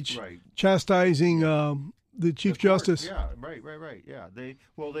speech, chastising the Chief Justice. Yeah, right. Yeah, he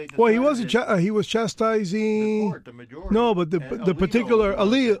wasn't. He was chastising the majority. No, but the particular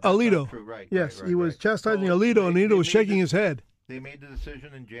Alito. Right. Yes, right, he was chastising so Alito, and Alito was shaking his head. They made the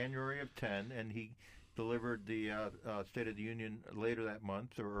decision in January of 10, and he delivered the State of the Union later that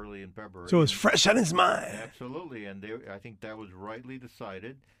month or early in February. So it's fresh on his mind. Absolutely, and I think that was rightly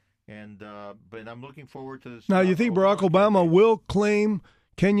decided. And but I'm looking forward to this. Now, you think Barack Obama will claim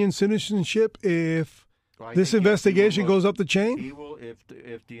Kenyan citizenship if this investigation goes up the chain? He will,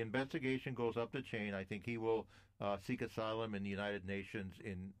 if the investigation goes up the chain. I think he will seek asylum in the United Nations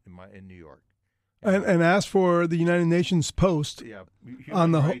in New York. And ask for the United Nations post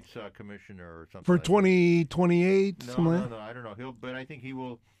on the rights commissioner or something for like 2028. No, I don't know. But I think he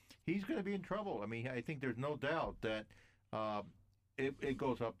will. He's going to be in trouble. I mean, I think there's no doubt that it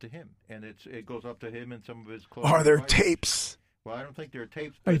goes up to him, and it goes up to him and some of his close. Are there tapes? Well, I don't think there are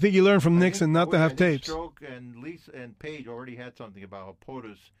tapes. I think he learned from Nixon not to have tapes. Stroke and Lisa and Page already had something about how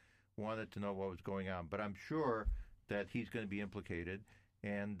POTUS wanted to know what was going on, but I'm sure that he's going to be implicated.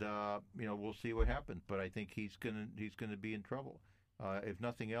 And we'll see what happens. But I think he's gonna be in trouble. If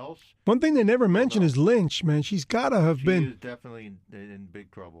nothing else, one thing they never mention is Lynch. Man, she's got to have been. She is definitely in big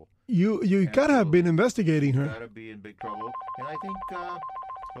trouble. You got to have been investigating her. Got to be in big trouble. And I think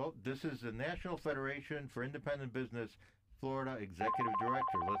this is the National Federation for Independent Business, Florida Executive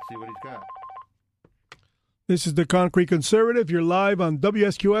Director. Let's see what he's got. This is the Concrete Conservative. You're live on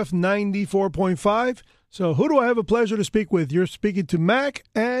WSQF 94.5. So who do I have a pleasure to speak with? You're speaking to Mac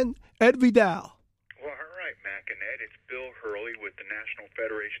and Ed Vidal. Well, all right, Mac and Ed. It's Bill Hurley with the National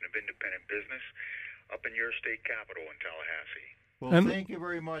Federation of Independent Business up in your state capital in Tallahassee. Well, thank you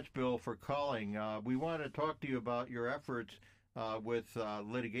very much, Bill, for calling. We want to talk to you about your efforts with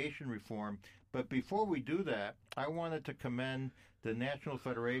litigation reform. But before we do that, I wanted to commend the National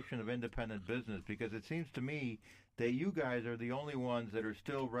Federation of Independent Business because it seems to me that you guys are the only ones that are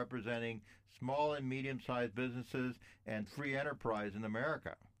still representing small and medium-sized businesses and free enterprise in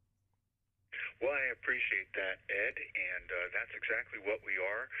America. Well, I appreciate that, Ed, and that's exactly what we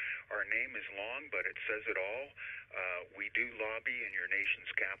are. Our name is long, but it says it all. We do lobby in your nation's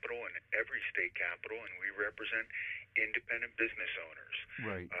capital and every state capital, and we represent independent business owners.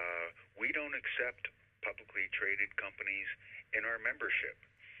 Right. We don't accept publicly traded companies in our membership.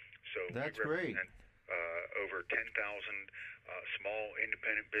 So that's we represent great. Over 10,000 small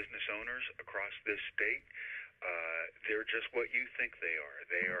independent business owners across this state. They're just what you think they are.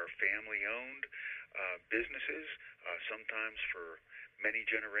 They are family-owned businesses, sometimes for many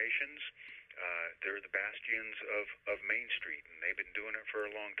generations. they're the bastions of Main Street, and they've been doing it for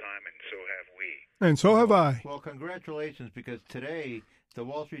a long time, and so have we. And so have I. Well, congratulations, because today the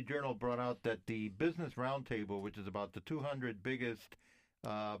Wall Street Journal brought out that the Business Roundtable, which is about the 200 biggest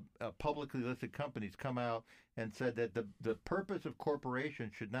publicly listed companies, come out and said that the purpose of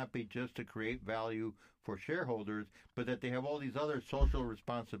corporations should not be just to create value for shareholders, but that they have all these other social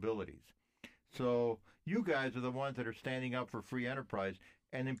responsibilities. So you guys are the ones that are standing up for free enterprise.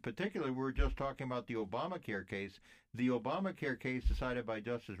 And in particular, we were just talking about the Obamacare case. The Obamacare case decided by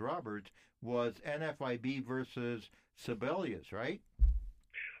Justice Roberts was NFIB versus Sibelius, right?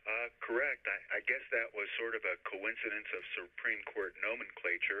 Correct. I guess that was sort of a coincidence of Supreme Court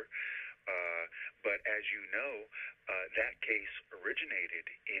nomenclature. But as you know, that case originated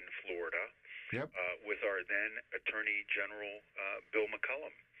in Florida. Yep. With our then Attorney General Bill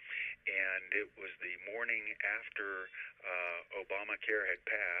McCollum. And it was the morning after Obamacare had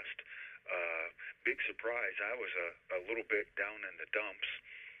passed. Big surprise, I was a little bit down in the dumps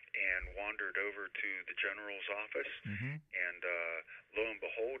and wandered over to the general's office. Mm-hmm. And lo and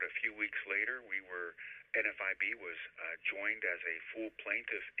behold, a few weeks later, NFIB was joined as a full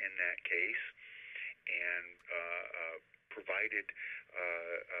plaintiff in that case and provided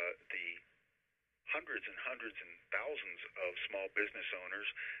the hundreds and thousands of small business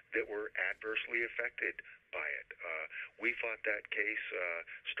owners that were adversely affected by it. We fought that case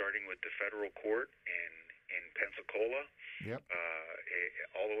starting with the federal court in Pensacola, yep.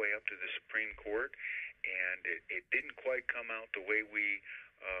 All the way up to the Supreme Court, and it didn't quite come out the way we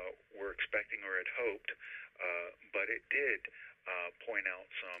were expecting or had hoped, but it did point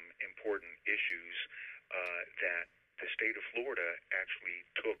out some important issues that the state of Florida actually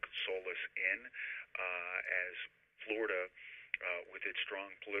took solace in, as Florida, with its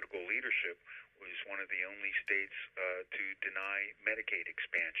strong political leadership, was one of the only states to deny Medicaid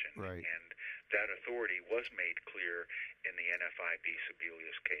expansion. Right. And that authority was made clear in the NFIB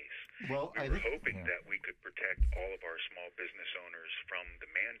Sibelius case. Well, we were hoping that we could protect all of our small business owners from the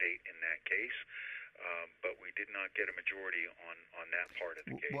mandate in that case, but we did not get a majority on that part of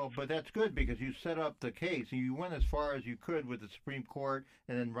the case. Well, but that's good, because you set up the case and you went as far as you could with the Supreme Court,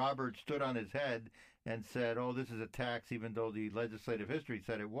 and then Roberts stood on his head and said, oh, this is a tax, even though the legislative history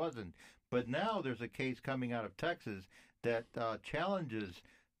said it wasn't. But now there's a case coming out of Texas that challenges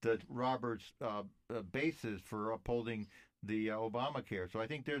the Roberts basis for upholding the Obamacare. So I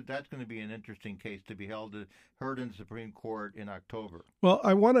think that's going to be an interesting case to be heard in the Supreme Court in October. Well,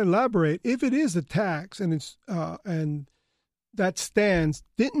 I want to elaborate. If it is a tax and it's and that stands,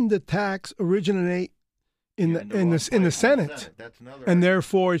 didn't the tax originate in the Senate? That's another. And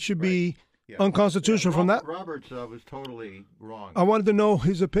therefore, it should be unconstitutional from that. Roberts was totally wrong. I wanted to know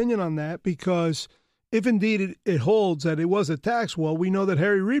his opinion on that, because if indeed it holds that it was a tax, well, we know that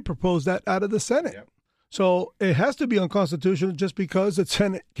Harry Reid proposed that out of the Senate. Yep. So it has to be unconstitutional just because the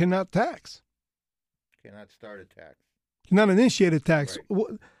Senate cannot tax. Cannot start a tax. Cannot initiate a tax.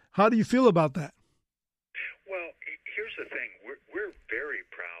 Right. How do you feel about that? Well, here's the thing. We're very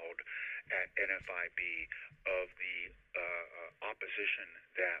proud at NFIB of the opposition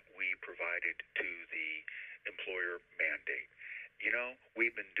that we provided to the employer mandate. You know,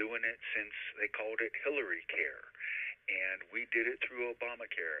 we've been doing it since they called it Hillary Care. And we did it through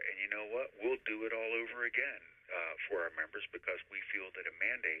Obamacare. And you know what? We'll do it all over again for our members, because we feel that a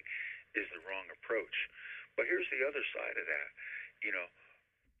mandate is the wrong approach. But here's the other side of that. You know,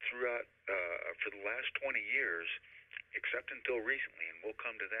 throughout, for the last 20 years, except until recently, and we'll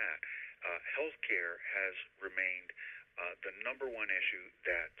come to that, health care has remained the number one issue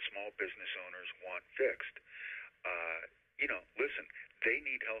that small business owners want fixed. You know, listen, they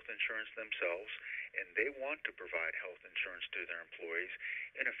need health insurance themselves, and they want to provide health insurance to their employees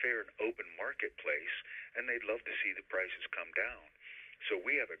in a fair and open marketplace, and they'd love to see the prices come down. So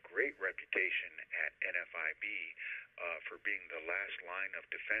we have a great reputation at NFIB for being the last line of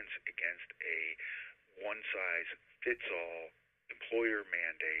defense against a one-size-fits-all employer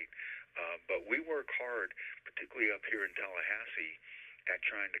mandate. But we work hard, particularly up here in Tallahassee, at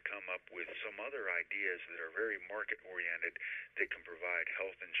trying to come up with some other ideas that are very market-oriented that can provide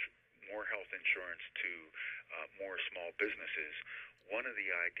more health insurance to more small businesses. One of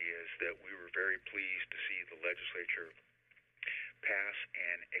the ideas that we were very pleased to see the legislature pass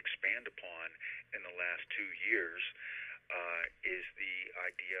and expand upon in the last 2 years is the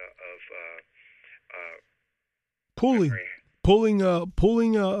idea of pooling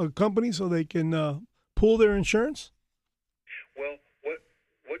a company so they can pool their insurance? Well,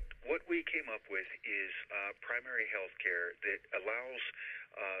 what we came up with is primary health care that allows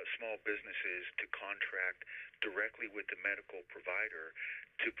small businesses to contract directly with the medical provider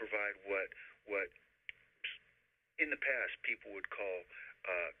to provide what in the past people would call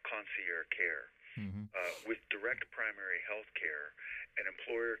concierge care. With direct primary health care, an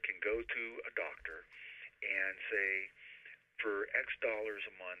employer can go to a doctor and say, for X dollars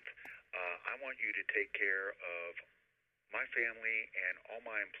a month, I want you to take care of my family and all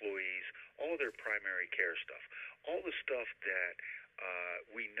my employees, all their primary care stuff, all the stuff that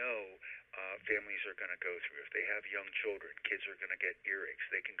we know families are going to go through. If they have young children, kids are going to get earaches.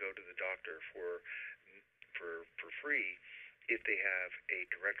 They can go to the doctor for free if they have a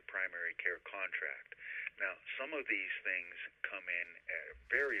direct primary care contract. Now, some of these things come in at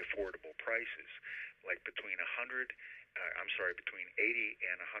very affordable prices, like between between $80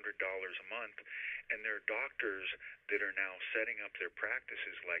 and $100 a month, and there are doctors that are now setting up their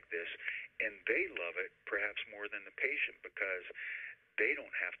practices like this, and they love it perhaps more than the patient because they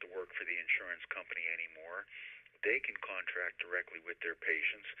don't have to work for the insurance company anymore. They can contract directly with their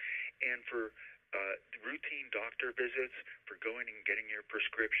patients, and for routine doctor visits, for going and getting your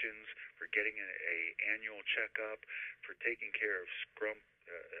prescriptions, for getting a annual checkup, for taking care of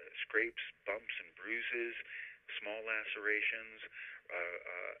scrapes, bumps, and bruises, small lacerations,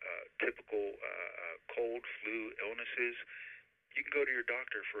 typical cold, flu illnesses. You can go to your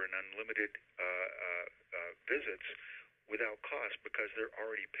doctor for an unlimited visits without cost because they're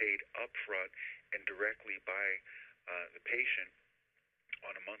already paid up front and directly by the patient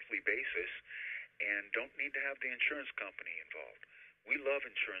on a monthly basis, and don't need to have the insurance company involved. We love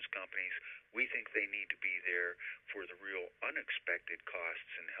insurance companies. We think they need to be there for the real unexpected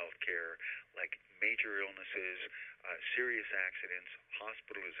costs in healthcare, like major illnesses, serious accidents,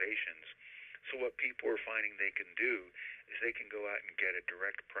 hospitalizations. So what people are finding they can do is they can go out and get a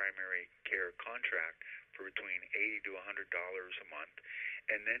direct primary care contract for between $80 to $100 a month,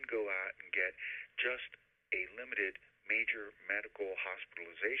 and then go out and get just a limited major medical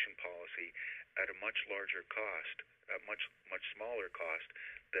hospitalization policy at a much larger cost, a much smaller cost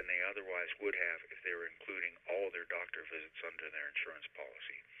than they otherwise would have if they were including all their doctor visits under their insurance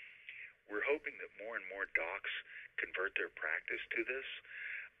policy. We're hoping that more and more docs convert their practice to this,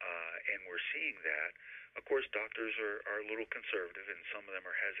 and we're seeing that. Of course, doctors are a little conservative, and some of them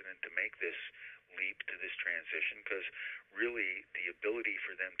are hesitant to make this leap to this transition because really the ability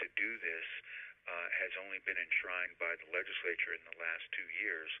for them to do this has only been enshrined by the legislature in the last 2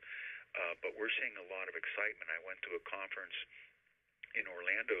 years. But we're seeing a lot of excitement. I went to a conference in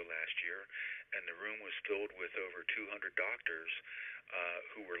Orlando last year, and the room was filled with over 200 doctors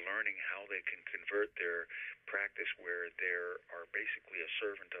who were learning how they can convert their practice where they are basically a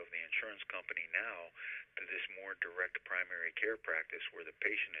servant of the insurance company now to this more direct primary care practice where the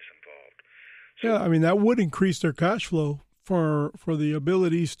patient is involved. So, yeah, I mean, that would increase their cash flow for the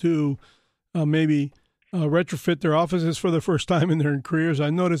abilities to maybe retrofit their offices for the first time in their careers. I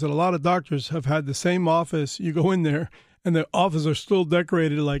noticed that a lot of doctors have had the same office. You go in there, and the offices are still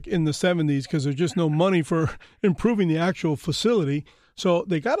decorated like in the 70s because there's just no money for improving the actual facility. So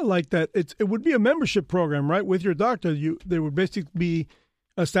they got to like that. It would be a membership program, right? With your doctor, they would basically be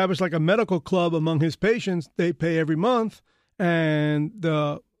established like a medical club among his patients. They pay every month, and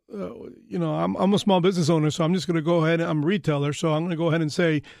I'm a small business owner, so I'm just going to go ahead. I'm a retailer, so I'm going to go ahead and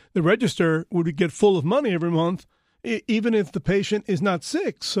say the register would get full of money every month, even if the patient is not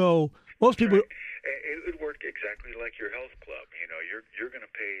sick. So most people. Right. It would work exactly like your health club. You know, you're going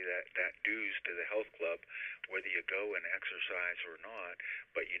to pay that dues to the health club, whether you go and exercise or not.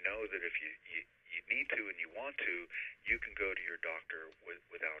 But you know that if you need to and you want to, you can go to your doctor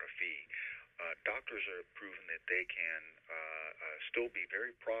without a fee. Doctors are proven that they can still be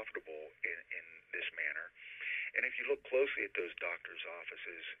very profitable in this manner. And if you look closely at those doctors'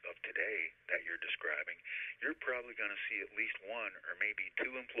 offices of today that you're describing, you're probably going to see at least one or maybe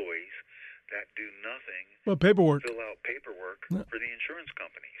two employees that do nothing but paperwork. Fill out paperwork for the insurance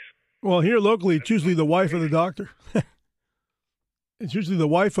companies. Well, here locally, it's usually the wife of the doctor. It's usually the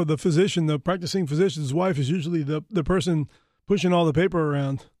wife of the physician. The practicing physician's wife is usually the person pushing all the paper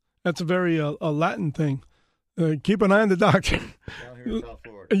around. That's a very a Latin thing. Keep an eye on the doctor. Down here in South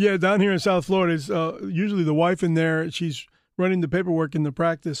Florida. Yeah, down here in South Florida, it's usually the wife in there. She's running the paperwork in the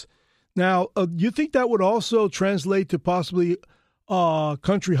practice. Now, you think that would also translate to possibly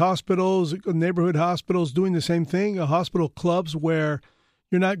country hospitals, neighborhood hospitals doing the same thing, hospital clubs where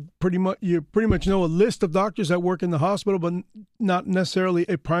you pretty much know a list of doctors that work in the hospital, but not necessarily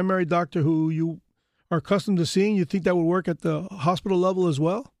a primary doctor who you are accustomed to seeing? You think that would work at the hospital level as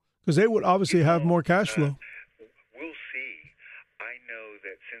well? Because they would obviously have more cash flow. We'll see. I know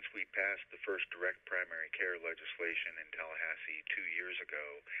that since we passed the first direct primary care legislation in Tallahassee 2 years ago,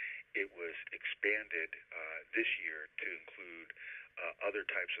 it was expanded this year to include other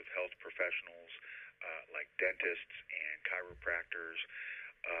types of health professionals like dentists and chiropractors.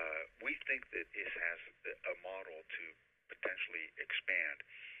 We think that this has a model to potentially expand.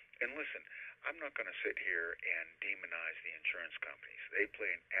 And listen, I'm not going to sit here and demonize the insurance companies. They play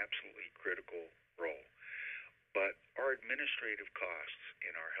an absolutely critical role. But our administrative costs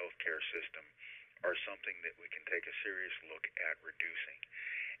in our healthcare system are something that we can take a serious look at reducing.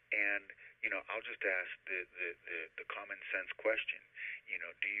 And, I'll just ask the common sense question.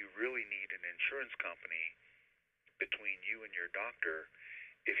 Do you really need an insurance company between you and your doctor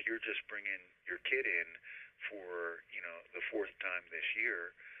if you're just bringing your kid in for, the fourth time this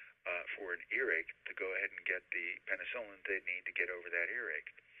year for an earache to go ahead and get the penicillin they need to get over that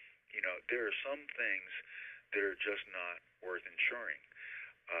earache? There are some things that are just not worth insuring.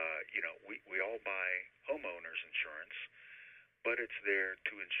 We all buy homeowners insurance, but it's there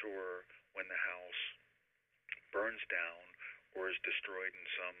to insure when the house burns down or is destroyed in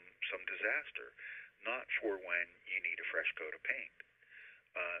some disaster, not for when you need a fresh coat of paint.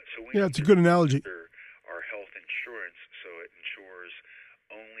 So we it's a good analogy. Our health insurance, so it insures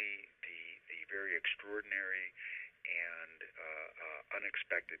only the very extraordinary and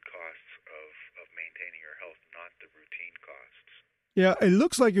unexpected costs of maintaining your health, not the routine costs. Yeah, it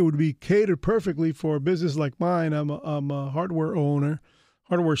looks like it would be catered perfectly for a business like mine. I'm a hardware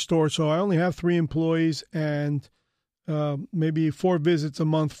store, so I only have 3 employees and maybe 4 visits a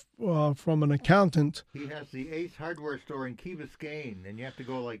month from an accountant. He has the Ace Hardware Store in Key Biscayne, and you have to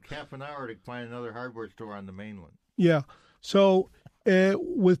go like half an hour to find another hardware store on the mainland. Yeah, so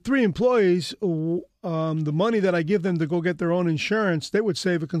with 3 employees, the money that I give them to go get their own insurance, they would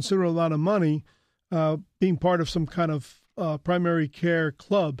save a considerable amount of money being part of some kind of primary care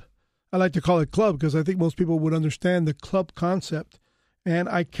club. I like to call it club because I think most people would understand the club concept. And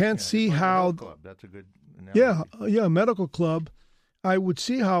I can't see how. Club. That's a good analogy. Yeah, a medical club. I would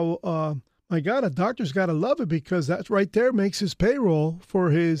see how. My God, a doctor's got to love it because that right there makes his payroll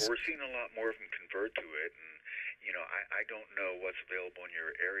for his. We're seeing a lot more of them convert to it, and I don't know what's available in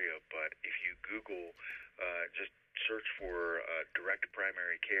your area, but if you Google, just search for direct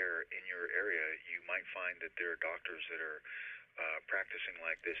primary care in your area, you might find that there are doctors that are practicing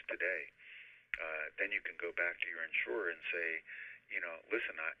like this today. Then you can go back to your insurer and say,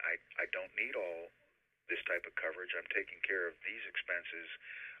 listen, I don't need all this type of coverage. I'm taking care of these expenses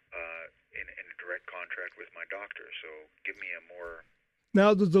in a direct contract with my doctor. So give me a more.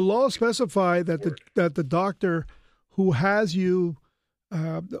 Now, does the law specify that the doctor who has you,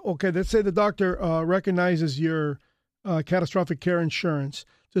 let's say the doctor recognizes your catastrophic care insurance.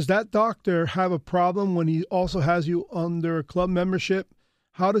 Does that doctor have a problem when he also has you under a club membership?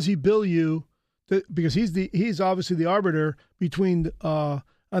 How does he bill you? Because he's obviously the arbiter between an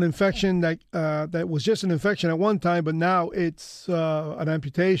infection that was just an infection at one time, but now it's an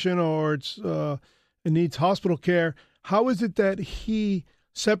amputation or it needs hospital care. How is it that he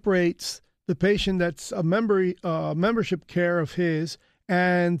separates the patient that's a membership care of his,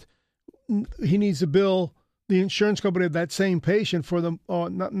 and he needs to bill the insurance company of that same patient for the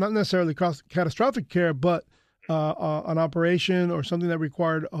not necessarily catastrophic care, but an operation or something that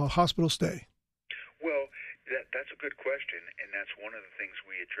required a hospital stay? Well, that's a good question, and that's one of the things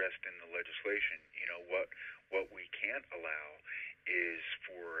we addressed in the legislation. What we can't allow is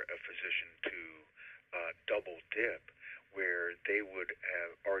for a physician to double dip, where they would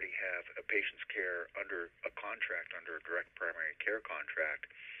already have a patient's care under a contract, under a direct primary care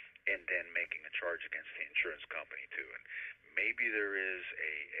contract, and then making a charge against the insurance company too. And maybe there is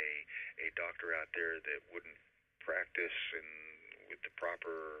a doctor out there that wouldn't practice with the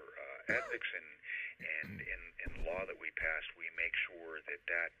proper ethics and in law that we passed, we make sure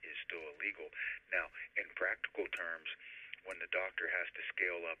that is still illegal. Now, in practical terms, when the doctor has to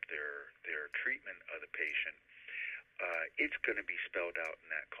scale up their treatment of the patient, it's going to be spelled out in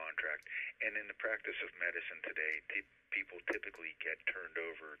that contract. And in the practice of medicine today, people typically get turned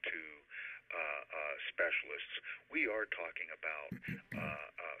over to specialists. We are talking about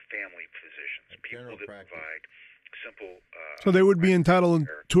family physicians, people that provide simple. So they would be entitled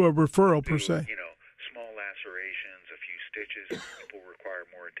to a referral per se. Small lacerations, a few stitches. People require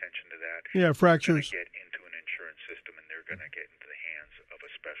more attention to that. Yeah, fractures. They're going to get into an insurance system, and they're going to get into the hands of a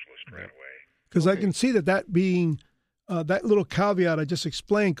specialist right away. Because I can see that being that little caveat I just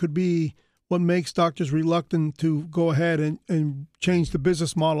explained could be what makes doctors reluctant to go ahead and change the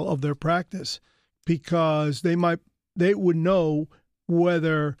business model of their practice, because they would know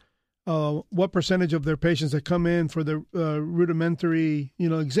whether what percentage of their patients that come in for the rudimentary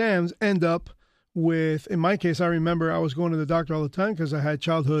exams end up with. In my case, I remember I was going to the doctor all the time because I had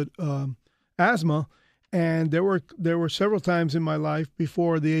childhood asthma, And there were several times in my life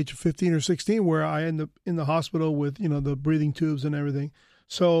before the age of 15 or 16 where I ended up in the hospital with, the breathing tubes and everything.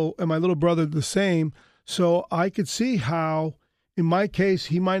 So, and my little brother the same. So I could see how, in my case,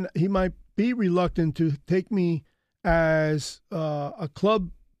 he might be reluctant to take me as a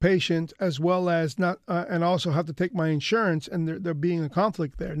club patient, as well as not, and also have to take my insurance, and there being a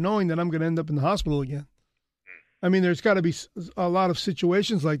conflict there, knowing that I'm going to end up in the hospital again. I mean, there's got to be a lot of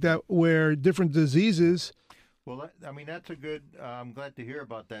situations like that where different diseases. Well, that's a good. I'm glad to hear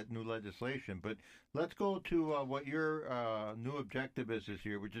about that new legislation. But let's go to what your new objective is this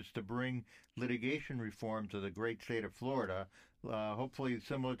year, which is to bring litigation reform to the great state of Florida, hopefully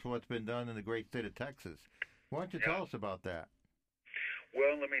similar to what's been done in the great state of Texas. Why don't you tell us about that?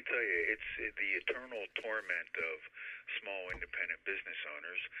 Well, let me tell you, it's the eternal torment of small independent business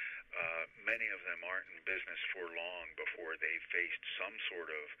owners. Many of them aren't in business for long before they've faced some sort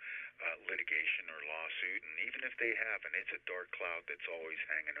of litigation or lawsuit, and even if they haven't, it's a dark cloud that's always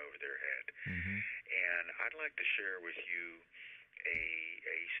hanging over their head. Mm-hmm. And I'd like to share with you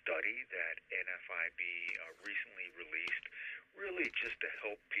a study that NFIB recently released, really just to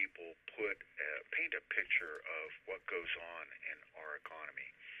help people paint a picture of what goes on in our economy.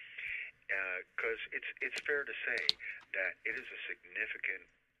 Because it's fair to say that it is a significant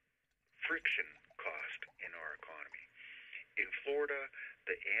friction cost in our economy. In Florida,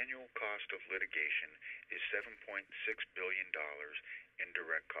 the annual cost of litigation is $7.6 billion in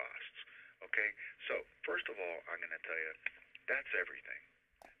direct costs. Okay? So, first of all, I'm going to tell you, that's everything.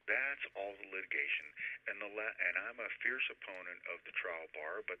 That's all the litigation. And I'm a fierce opponent of the trial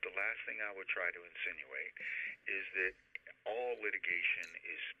bar, but the last thing I would try to insinuate is that all litigation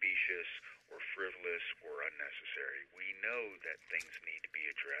is specious or frivolous or unnecessary. We know that things need to be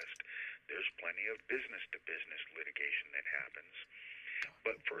addressed. There's plenty of business-to-business litigation that happens.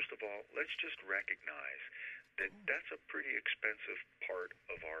 But first of all, let's just recognize that that's a pretty expensive part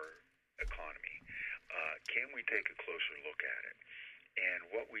of our economy. Can we take a closer look at it?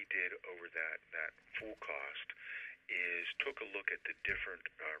 And what we did over that full cost is took a look at the different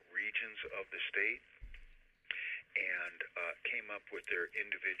regions of the state and came up with their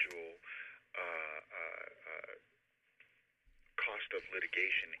individual cost of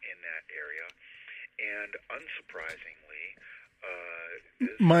litigation in that area. And unsurprisingly,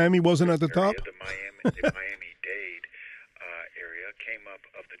 Miami wasn't at the top? The Miami-Dade area came up,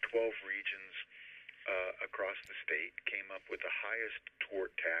 of the 12 regions across the state, came up with the highest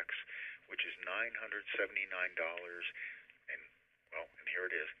tort tax, which is $979, and here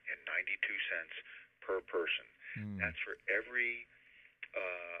it is, and 92 cents per person. That's for every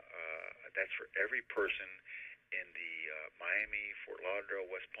person in the Miami, Fort Lauderdale,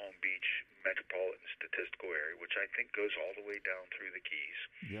 West Palm Beach metropolitan statistical area, which I think goes all the way down through the Keys.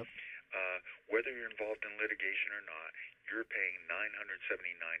 Yep. Whether you're involved in litigation or not, you're paying $979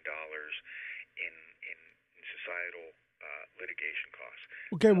 in societal litigation costs.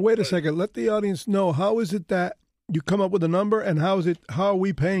 Okay, wait a second. Let the audience know, how is it that you come up with a number, and how are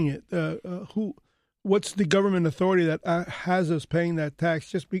we paying it? What's the government authority that has us paying that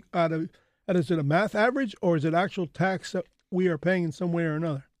tax? Just is it a math average, or is it actual tax that we are paying in some way or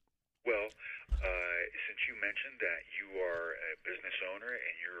another? Well, since you mentioned that you are a business owner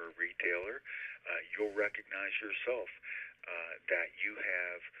and you're a retailer, you'll recognize yourself that you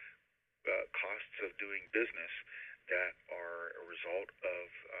have costs of doing business that are a result of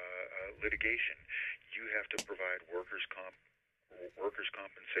litigation. You have to provide workers'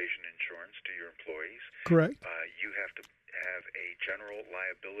 compensation insurance to your employees. Correct. You have to have a general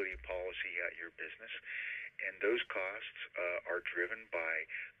liability policy at your business, and those costs are driven by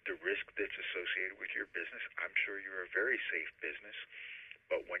the risk that's associated with your business. I'm sure you're a very safe business,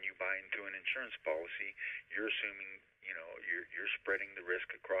 but when you buy into an insurance policy, you're assuming you're spreading the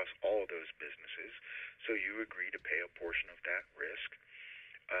risk across all of those businesses, so you agree to pay a portion of that risk,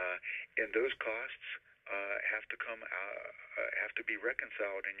 and those costs have to be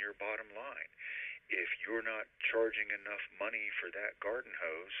reconciled in your bottom line. If you're not charging enough money for that garden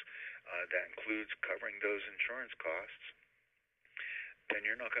hose, that includes covering those insurance costs, then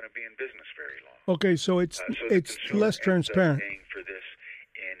you're not going to be in business very long. Okay, so it's less transparent. Paying for this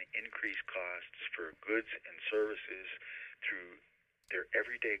in increased costs for goods and services through their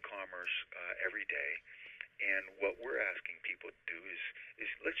everyday commerce every day. And what we're asking people to do is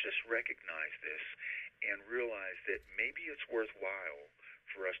let's just recognize this and realize that maybe it's worthwhile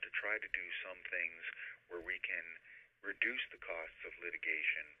for us to try to do some things where we can reduce the costs of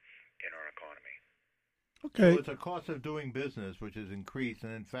litigation in our economy. Okay. So it's a cost of doing business which is increased,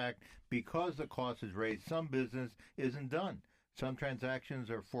 and in fact, because the cost is raised, some business isn't done. Some transactions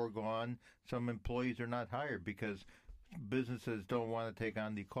are foregone. Some employees are not hired because businesses don't want to take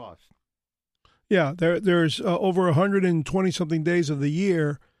on the cost. Yeah, there's over 120 something days of the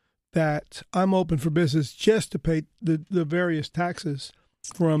year that I'm open for business just to pay the various taxes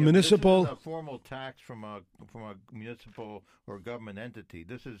from municipal. This isn't a formal tax from a municipal or government entity.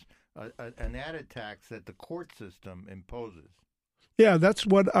 This is an added tax that the court system imposes. Yeah, that's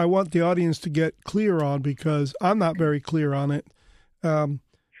what I want the audience to get clear on because I'm not very clear on it. You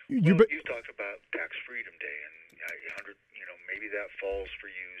talked about Tax Freedom Day, and maybe that falls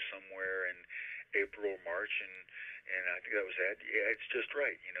for you somewhere in April, March, and I think that was that. Yeah, it's just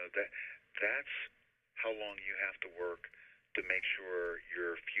right. That's how long you have to work to make sure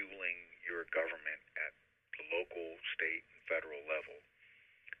you're fueling your government at the local, state, and federal level.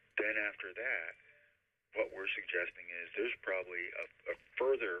 Then after that, what we're suggesting is there's probably a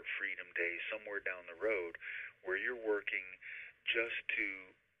further Freedom Day somewhere down the road where you're working just to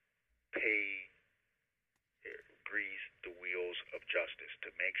grease the wheels of justice,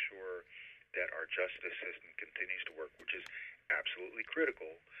 to make sure that our justice system continues to work, which is absolutely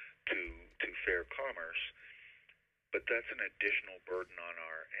critical to fair commerce. But that's an additional burden on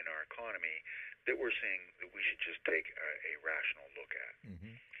in our economy that we're saying that we should just take a rational look at.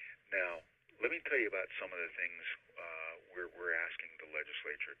 Mm-hmm. Now, let me tell you about some of the things we're asking the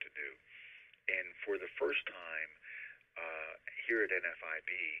legislature to do. And for the first time here at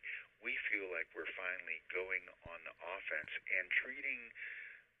NFIB, we feel like we're finally going on the offense and treating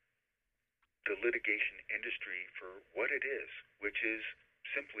the litigation industry for what it is, which is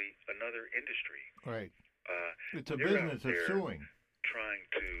simply another industry. Right. It's a business of suing. Trying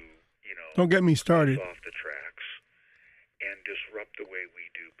to, don't get me started, off the tracks and disrupt the way we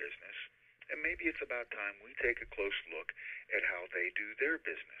do business. And maybe it's about time we take a close look at how they do their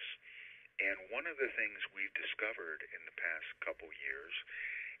business. And one of the things we've discovered in the past couple years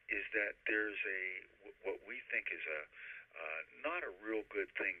is that there's what we think is not a real good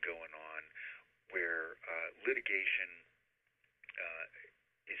thing going on where litigation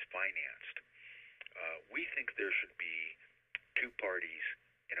is financed. We think there should be two parties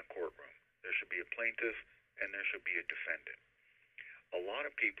in a courtroom. There should be a plaintiff and there should be a defendant. A lot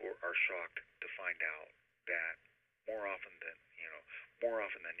of people are shocked to find out that more often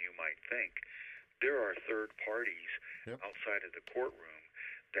than you might think, there are third parties outside of the courtroom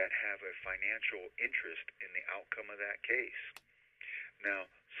that have a financial interest in the outcome of that case. Now,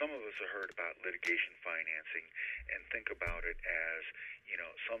 some of us have heard about litigation financing and think about it as,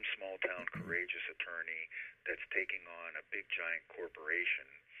 some small-town courageous attorney that's taking on a big, giant corporation,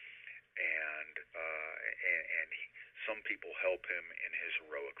 and some people help him in his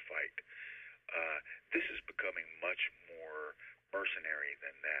heroic fight. This is becoming much more mercenary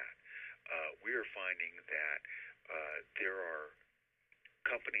than that. We are finding that there are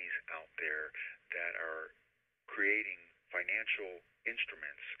companies out there that are creating financial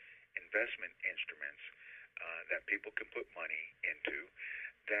instruments, investment instruments that people can put money into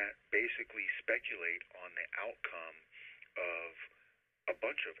that basically speculate on the outcome of a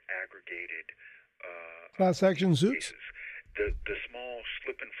bunch of aggregated class action suits. The small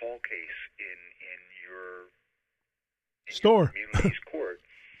slip and fall case in your store community's court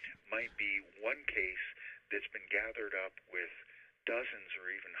might be one case that's been gathered up with dozens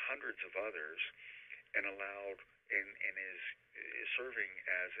or even hundreds of others and allowed and is serving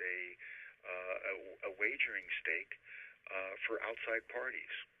as a wagering stake for outside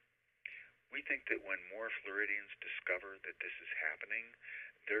parties. We think that when more Floridians discover that this is happening,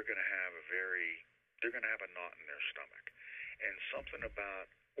 they're going to have a knot in their stomach. And something about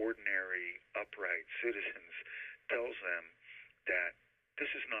ordinary, upright citizens tells them that this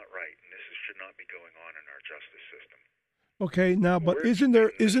is not right and this should not be going on in our justice system. Okay, now, but isn't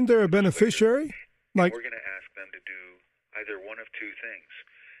there a beneficiary? Like, we're going to ask them to do either one of two things.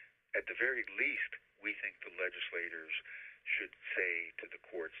 At the very least, we think the legislators should say to the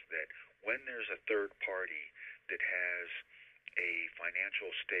courts that when there's a third party that has a financial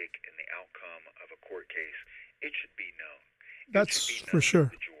stake in the outcome of a court case, it should be known. That's for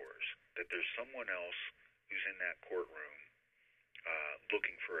sure. The jurors, that there's someone else who's in that courtroom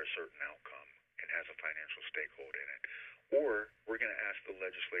looking for a certain outcome and has a financial stakehold in it. Or we're going to ask the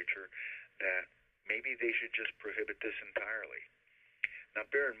legislature that maybe they should just prohibit this entirely. Now,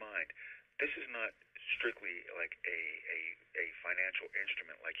 bear in mind, this is not strictly like a financial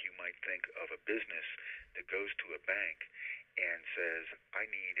instrument like you might think of a business that goes to a bank and says, I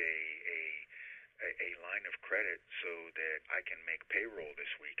need a line of credit so that I can make payroll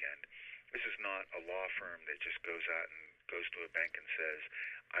this weekend. This is not a law firm that just goes out and goes to a bank and says,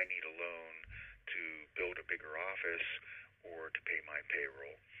 I need a loan to build a bigger office or to pay my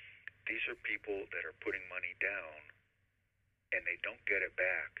payroll. These are people that are putting money down, and they don't get it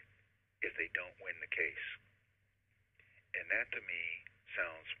back if they don't win the case. And that, to me,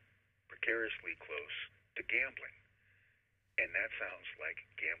 sounds precariously close to gambling. And that sounds like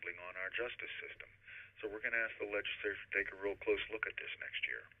gambling on our justice system. So we're going to ask the legislature to take a real close look at this next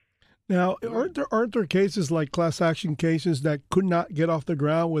year. Now, aren't there cases like class action cases that could not get off the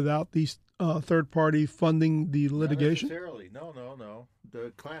ground without these third party funding the litigation? Not necessarily. No.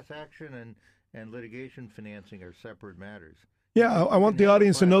 The class action and litigation financing are separate matters. Yeah, I want the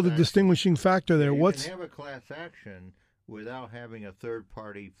audience to know the distinguishing factor there. You can have a class action without having a third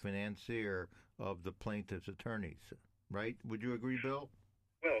party financier of the plaintiff's attorneys, right? Would you agree, Bill?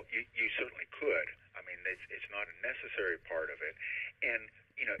 Well, you certainly could. I mean, it's not a necessary part of it. And,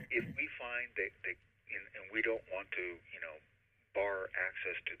 if we find that and we don't want to, bar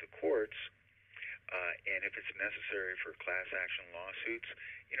access to the courts, and if it's necessary for class action lawsuits,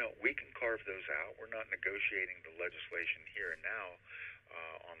 we can carve those out. We're not negotiating the legislation here and now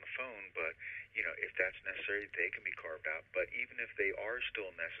on the phone, but, if that's necessary, they can be carved out. But even if they are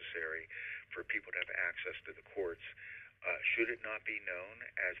still necessary for people to have access to the courts, should it not be known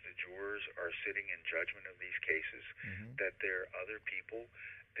as the jurors are sitting in judgment of these cases that there are other people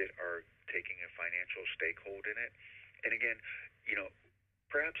that are taking a financial stakehold in it? And again,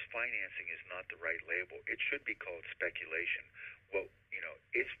 perhaps financing is not the right label. It should be called speculation. Well,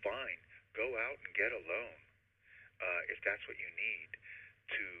 it's fine. Go out and get a loan if that's what you need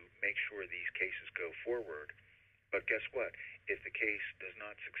to make sure these cases go forward. But guess what? If the case does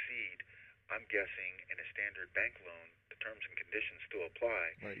not succeed, I'm guessing in a standard bank loan, the terms and conditions still apply.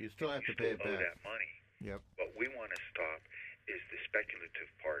 Right, you still have to pay it back. Owe that money. Yep. What we want to stop is the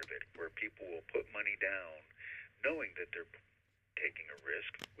speculative part of it, where people will put money down knowing that they're taking a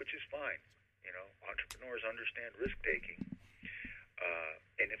risk, which is fine. Entrepreneurs understand risk-taking.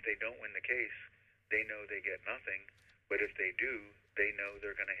 And if they don't win the case, they know they get nothing. But if they do, they know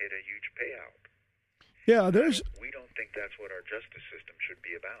they're going to hit a huge payout. Yeah, We don't think that's what our justice system should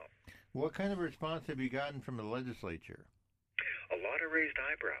be about. What kind of response have you gotten from the legislature? A lot of raised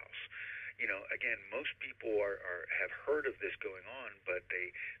eyebrows. Again, most people have heard of this going on, but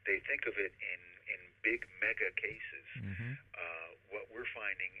they think of it in big mega cases. What we're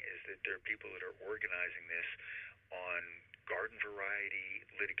finding is that there are people that are organizing this on garden variety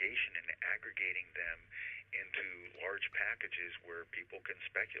litigation and aggregating them into large packages where people can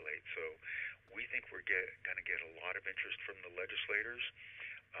speculate. So we think we're going to get a lot of interest from the legislators.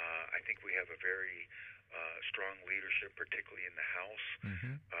 I think we have a very strong leadership, particularly in the House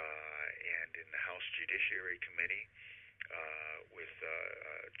and in the House Judiciary Committee with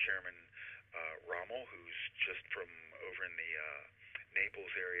Chairman Rommel, who's just from over in the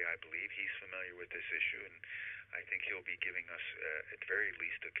Naples area, I believe. He's familiar with this issue, and I think he'll be giving us, at the very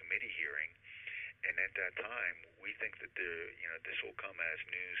least, a committee hearing. And at that time, we think that this will come as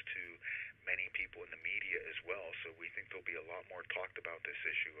news to many people in the media as well. So we think there'll be a lot more talked about this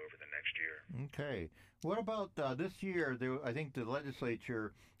issue over the next year. Okay. What about this year? I think the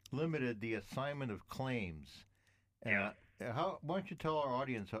legislature limited the assignment of claims. Yeah. Why don't you tell our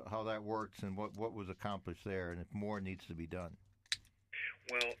audience how that works and what was accomplished there, and if more needs to be done?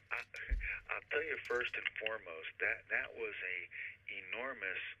 Well, I'll tell you first and foremost that was a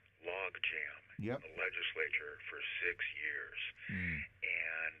enormous logjam in the legislature for 6 years.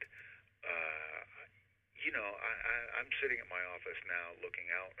 And, I'm sitting at my office now looking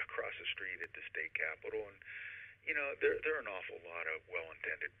out across the street at the state capitol, and, there are an awful lot of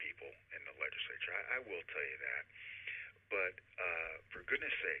well-intended people in the legislature. I will tell you that. But for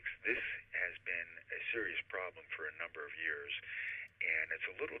goodness sakes, this has been a serious problem for a number of years, and it's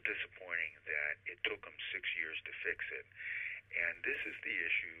a little disappointing that it took them 6 years to fix it. And this is the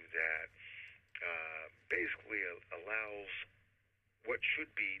issue that basically allows what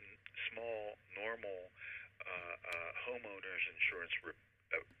should be small, normal homeowners insurance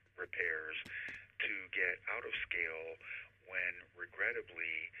repairs to get out of scale when,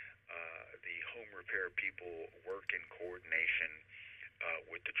 regrettably, the home repair people work in coordination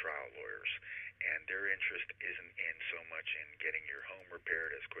with the trial lawyers. And their interest isn't in so much in getting your home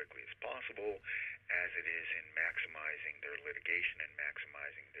repaired as quickly as possible as it is in maximizing their litigation and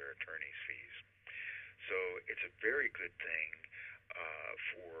maximizing their attorney's fees. So it's a very good thing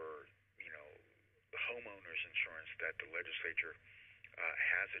for, the homeowners insurance that the legislature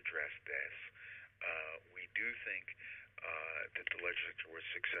has addressed this. We do think that the legislature was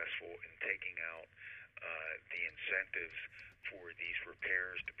successful in taking out the incentives for these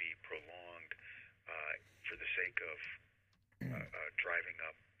repairs to be prolonged for the sake of driving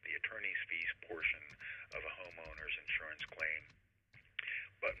up the attorney attorney's fees portion of a homeowner's insurance claim.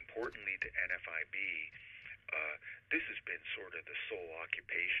 But importantly to NFIB, this has been sort of the sole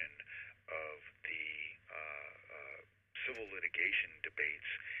occupation of the civil litigation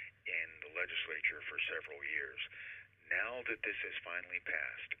debates in the legislature for several years. Now that this has finally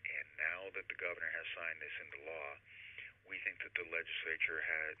passed, and now that the governor has signed this into law, we think that the legislature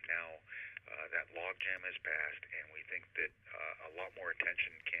has now, that logjam has passed, and we think that a lot more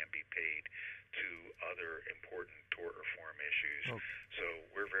attention can be paid to other important tort reform issues. Oh. So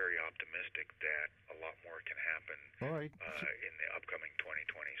we're very optimistic that a lot more can happen in the upcoming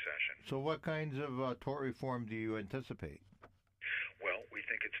 2020 session. So what kinds of tort reform do you anticipate? Well, we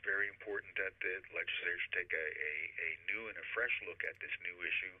think it's very important that the legislature take a new and a fresh look at this new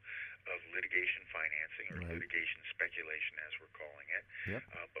issue of litigation financing, or litigation speculation, as we're calling it. Yep.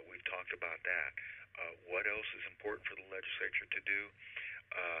 But we've talked about that. What else is important for the legislature to do?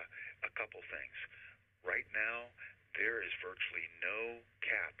 A couple things. Right now, there is virtually no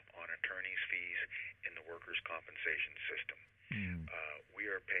cap on attorney's fees in the workers' compensation system. We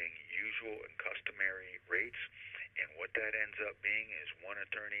are paying usual and customary rates, and what that ends up being is one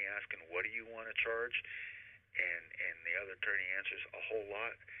attorney asking, what do you want to charge? And the other attorney answers, a whole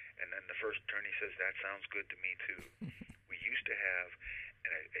lot, and then the first attorney says, that sounds good to me too. We used to have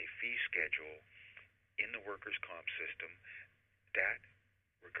a fee schedule in the workers' comp system that,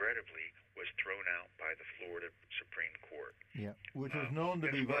 regrettably, was thrown out by the Florida Supreme Court. Yeah, which was known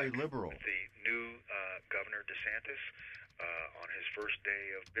to be very liberal. The new Governor DeSantis, on his first day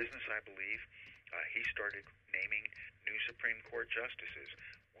of business, I believe, he started naming new Supreme Court justices.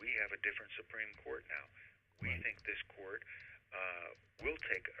 We have a different Supreme Court now. We think this court will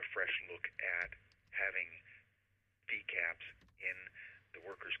take a fresh look at having fee caps in the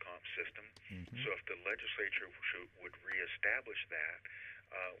workers' comp system. So if the legislature would reestablish that,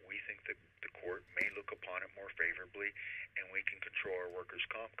 we think that the court may look upon it more favorably, and we can control our workers'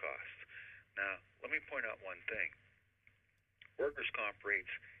 comp costs. Now, let me point out one thing. Workers' comp rates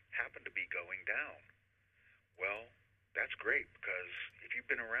happen to be going down. Well, that's great, because if you've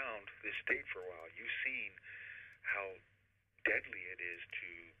been around this state for a while, you've seen how deadly it is to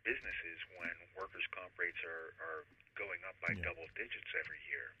businesses when workers' comp rates are going up by double digits every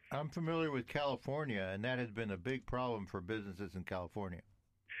year. I'm familiar with California, and that has been a big problem for businesses in California.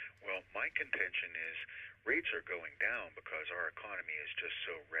 Well, my contention is rates are going down because our economy is just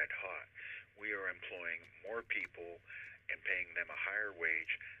so red hot. We are employing more people and paying them a higher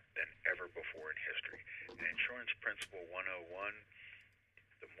wage than ever before in history. In Insurance Principle 101,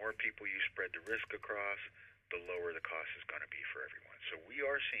 the more people you spread the risk across, the lower the cost is going to be for everyone. So we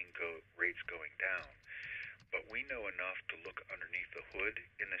are seeing rates going down, but we know enough to look underneath the hood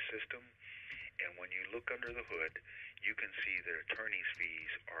in the system, and when you look under the hood, you can see that attorney's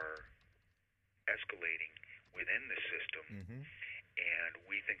fees are escalating within the system, and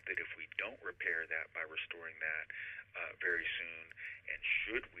we think that if we don't repair that by restoring that very soon, and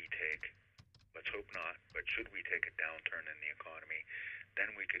should we take, let's hope not, but should we take a downturn in the economy, then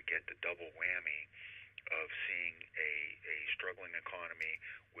we could get the double whammy of seeing a struggling economy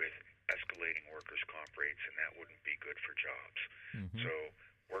with escalating workers' comp rates, and that wouldn't be good for jobs. So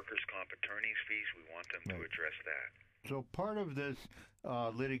workers' comp attorneys' fees, we want them to address that. So part of this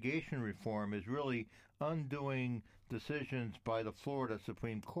litigation reform is really undoing decisions by the Florida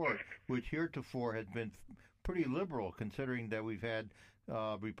Supreme Court, which heretofore had been pretty liberal, considering that we've had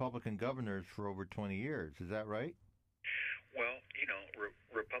Republican governors for over 20 years. Is that right? Well, you know,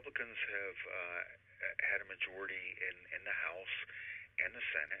 Republicans have had a majority in the House and the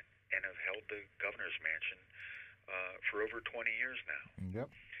Senate and have held the governor's mansion for over 20 years now.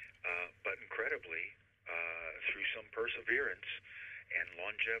 But incredibly, through some perseverance and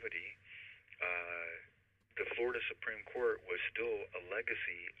longevity, the Florida Supreme Court was still a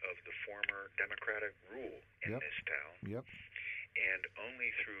legacy of the former Democratic rule in this town. And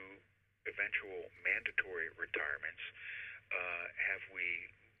only through eventual mandatory retirements have we,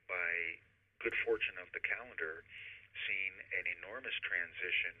 by good fortune of the calendar, seen an enormous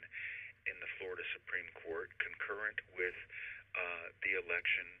transition in the Florida Supreme Court concurrent with the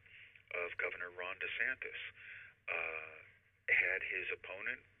election of Governor Ron DeSantis. Had his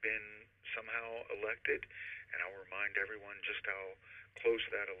opponent been somehow elected, and I'll remind everyone just how close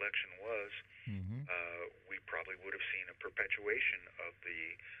that election was, we probably would have seen a perpetuation of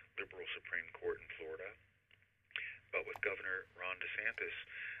the liberal Supreme Court in Florida. But with Governor Ron DeSantis,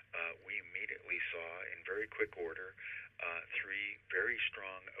 we immediately saw, in very quick order, three very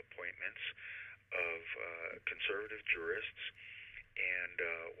strong appointments of conservative jurists. And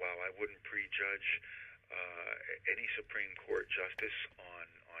while I wouldn't prejudge any Supreme Court justice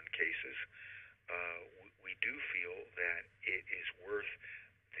on cases, we do feel that it is worth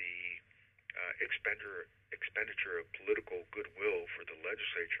the expenditure of political goodwill for the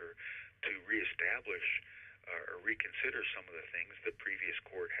legislature to reestablish or reconsider some of the things the previous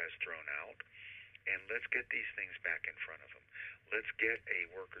court has thrown out, and let's get these things back in front of them. Let's get a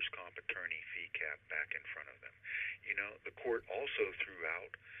workers' comp attorney fee cap back in front of them. You know, the court also threw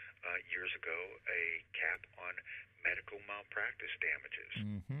out years ago a cap on medical malpractice damages.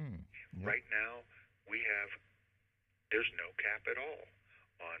 Mm-hmm. Yep. Right now, there's no cap at all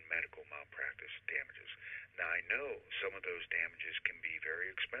on medical malpractice damages. Now, I know some of those damages can be very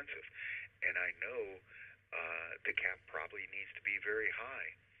expensive, and I know the cap probably needs to be very high.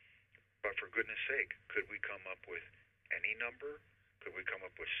 But for goodness sake, could we come up with any number? Could we come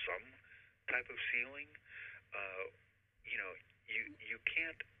up with some type of ceiling? You know, you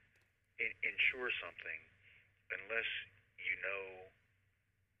can't insure something unless you know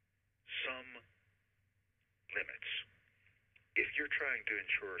some limits. If you're trying to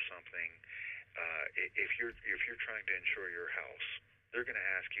insure something, if you're trying to insure your house, they're going to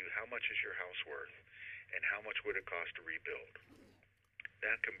ask you, how much is your house worth, and how much would it cost to rebuild?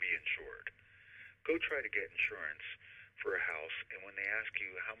 That can be insured. Go try to get insurance for a house, and when they ask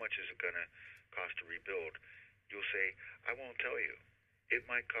you how much is it going to cost to rebuild, you'll say, I won't tell you. It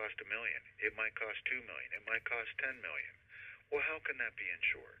might cost $1 million. It might cost $2 million. It might cost $10 million. Well, how can that be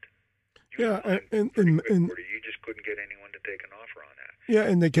insured? You just couldn't get anyone to take an offer on that.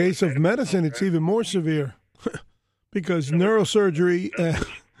 Yeah, in the case of medicine, it's even more severe because neurosurgery.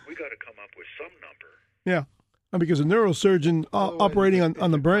 We got to come up with some number. Yeah, because a neurosurgeon operating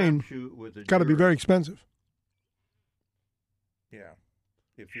on the brain got to be very expensive. Yeah,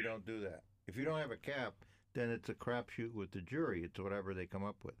 if you don't do that, if you don't have a cap, then it's a crapshoot with the jury. It's whatever they come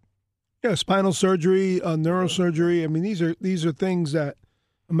up with. Yeah, spinal surgery, neurosurgery. I mean, these are things that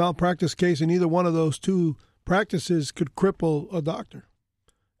a malpractice case in either one of those two practices could cripple a doctor.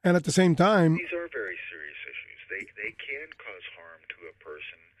 And at the same time, these are very serious issues. They can cause harm to a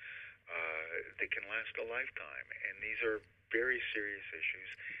person. They can last a lifetime, and these are very serious issues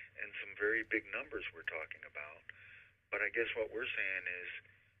and some very big numbers we're talking about. But I guess what we're saying is,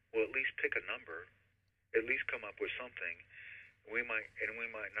 well, at least pick a number. At least come up with something. We might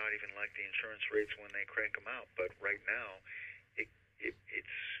not even like the insurance rates when they crank them out. But right now,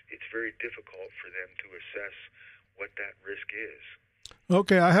 it's very difficult for them to assess what that risk is.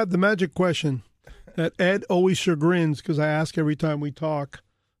 Okay, I have the magic question that Ed always chagrins because I ask every time we talk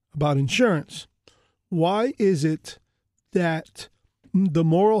about insurance. Why is it that the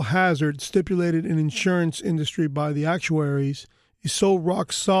moral hazard stipulated in insurance industry by the actuaries is so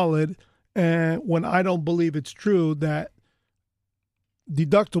rock solid, and when I don't believe it's true that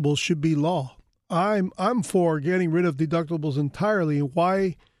deductibles should be law? I'm for getting rid of deductibles entirely.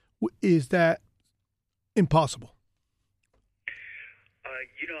 Why is that impossible?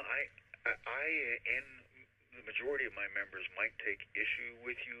 You know, I and the majority of my members might take issue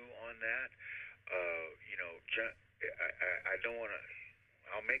with you on that. You know, I don't want to.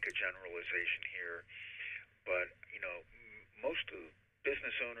 I'll make a generalization here, but you know, most of the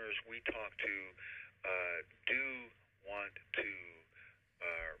business owners we talk to do want to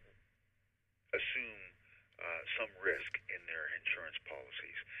assume some risk in their insurance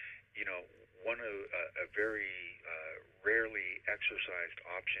policies. You know, one of a very rarely exercised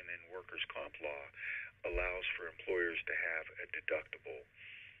option in workers' comp law allows for employers to have a deductible.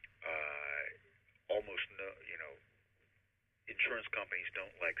 Almost no, you know, insurance companies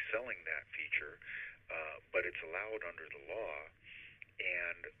don't like selling that feature, but it's allowed under the law.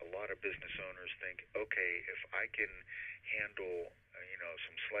 And a lot of business owners think, okay, if I can handle, you know,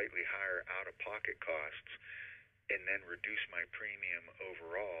 some slightly higher out-of-pocket costs and then reduce my premium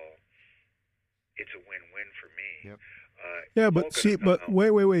overall, it's a win-win for me. Yep.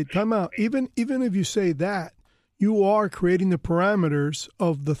 Wait, time out. Even if you say that, you are creating the parameters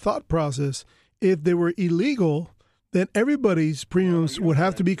of the thought process. If they were illegal, then everybody's premiums would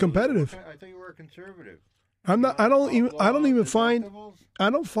have to be competitive. I thought you were a conservative. I'm not. I don't find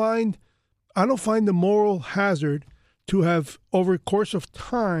the moral hazard to have over the course of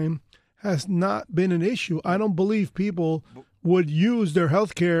time has not been an issue. I don't believe people would use their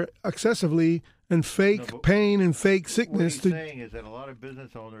health care excessively and fake pain and fake sickness. What he's saying is that a lot of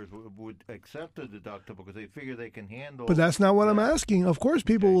business owners would accept the deductible because they figure they can handle. But that's not what I'm asking. Of course,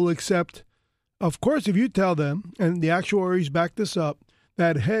 people will accept. Of course, if you tell them, and the actuaries back this up,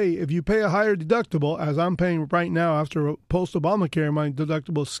 that, hey, if you pay a higher deductible, as I'm paying right now after post-Obamacare, my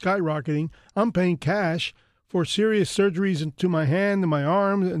deductible is skyrocketing, I'm paying cash for serious surgeries to my hand and my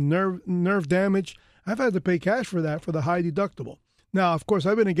arm and nerve damage. I've had to pay cash for that for the high deductible. Now, of course,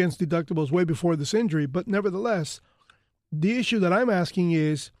 I've been against deductibles way before this injury, but nevertheless, the issue that I'm asking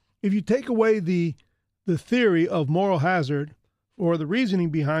is if you take away the theory of moral hazard or the reasoning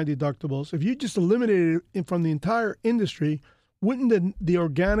behind deductibles, if you just eliminated it from the entire industry, wouldn't the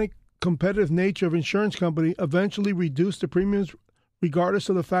organic competitive nature of insurance company eventually reduce the premiums regardless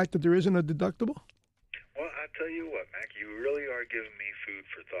of the fact that there isn't a deductible? Well, I'll tell you what, Mac, you really are giving me food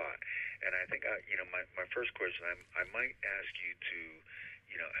for thought. And I think, my first question, I might ask you to,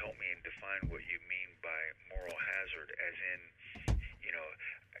 help me and define what you mean by moral hazard, as in,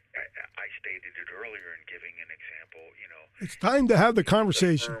 I stated it earlier in giving an example, It's time to have the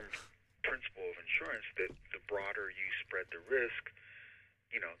conversation. The principle of insurance that the broader you spread the risk,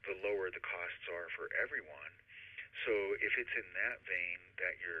 the lower the costs are for everyone. So if it's in that vein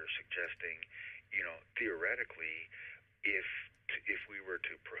that you're suggesting, theoretically, if we were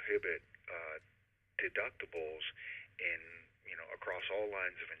to prohibit deductibles in across all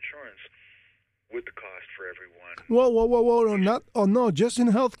lines of insurance, would the cost for everyone? Whoa! No, just in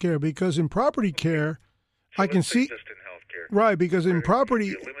healthcare, because in property care, So I can see just in healthcare, right because in property,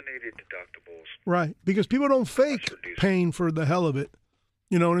 eliminated deductibles. right, because people don't fake pain for the hell of it.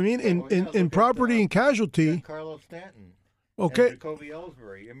 You know what I mean? In property and casualty, Carlos Stanton. okay, And Jacoby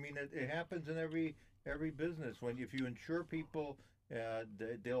Ellsbury. I mean, it happens in every business. If you insure people,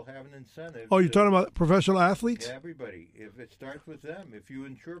 they'll have an incentive. oh, you're talking about professional athletes? Yeah, everybody. If it starts with them, if you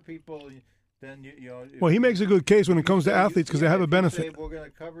insure people, then Well, he makes a good case when it comes to athletes because they have a benefit. If we're going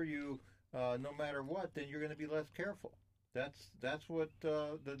to cover you no matter what, then you're going to be less careful. That's what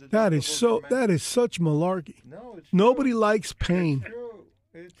the That is such malarkey. No, it's Nobody true. likes pain.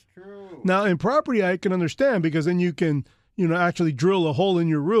 It's true. Now, in property, I can understand because then you can, actually drill a hole in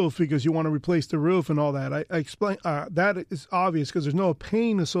your roof because you want to replace the roof and all that. I explain that is obvious because there's no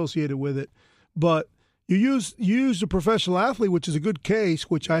pain associated with it. But you use the professional athlete, which is a good case,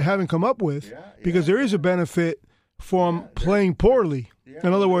 which I haven't come up with, because there is a benefit from playing poorly. Yeah,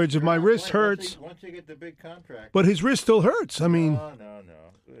 in other words, if my wrist hurts, once you get the big contract, but his wrist still hurts. I mean, no,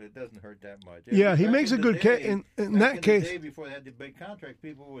 it doesn't hurt that much. Yeah, he Back makes a in good the case. day- In back that in case, the day before they had the big contract,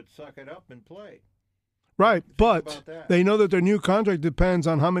 people would suck it up and play. right? But about that. they know that their new contract depends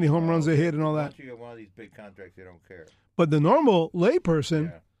on how many home runs they hit and all that. Once you get one of these big contracts, they don't care. But the normal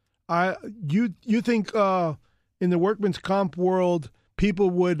layperson, Yeah. you think in the workman's comp world, people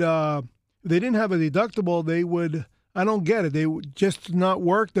would if they didn't have a deductible, they would. I don't get it. They would just not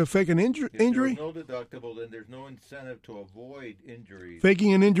work to fake an injury. If there's no deductible, then there's no incentive to avoid injuries.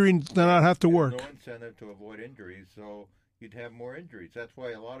 Faking an injury to not have to There's work. no incentive to avoid injuries, so you'd have more injuries. That's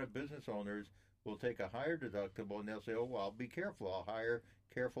why a lot of business owners will take a higher deductible, and they'll say, "Oh, well, I'll be careful. I'll hire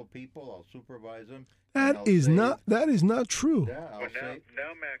careful people. I'll supervise them." That is not true. Yeah, Well,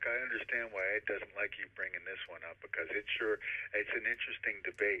 now, Mac, I understand why Ed doesn't like you bringing this one up, because it's an interesting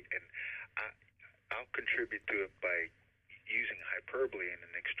debate, and I'll contribute to it by using hyperbole in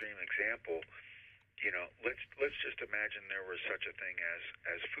an extreme example. Let's just imagine there was such a thing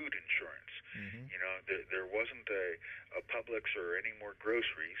as food insurance. Mm-hmm. There wasn't a Publix or any more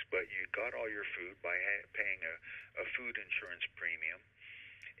groceries, but you got all your food by paying a food insurance premium.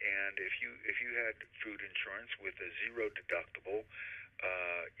 And if you had food insurance with a zero deductible,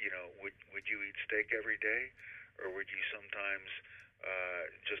 would you eat steak every day, or would you sometimes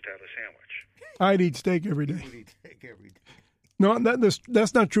just have a sandwich? I'd eat steak every day. You'd eat steak every day. No,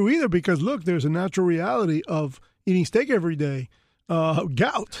 that's not true either. Because look, there's a natural reality of eating steak every day. Gout.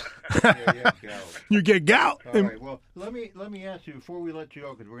 Gout. You get gout. All right. Well, let me ask you before we let you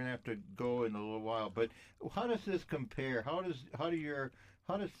go, because we're gonna have to go in a little while. But how does this compare? How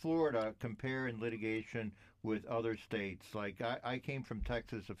does Florida compare in litigation with other states? Like I came from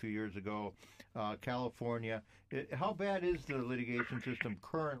Texas a few years ago, California. How bad is the litigation system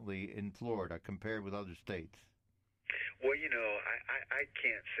currently in Florida compared with other states? Well, I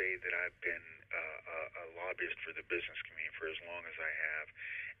can't say that I've been a lobbyist for the business community for as long as I have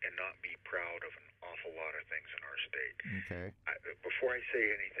and not be proud of an awful lot of things in our state. Okay. Before I say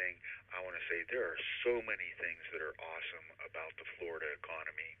anything, I want to say there are so many things that are awesome about the Florida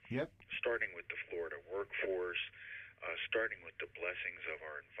economy. Yep. Starting with the Florida workforce, starting with the blessings of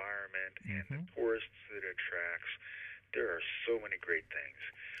our environment and the tourists that it attracts. There are so many great things.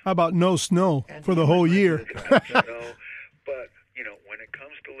 How about no snow for the whole year? But, when it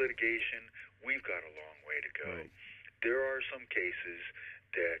comes to litigation, we've got a long way to go. Right. There are some cases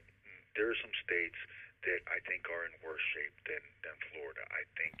there are some states that I think are in worse shape than Florida. I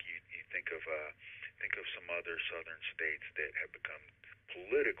think you think of some other southern states that have become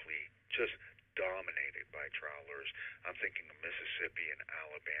politically just dominated by trial lawyers. I'm thinking of Mississippi and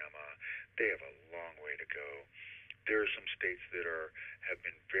Alabama. They have a long way to go. There are some states that have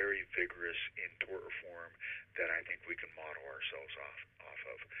been very vigorous in tort reform that I think we can model ourselves off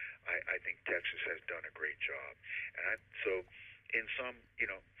of. I think Texas has done a great job, and so in some,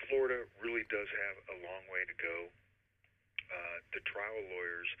 Florida really does have a long way to go. The trial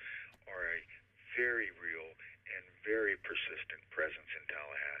lawyers are a very real and very persistent presence in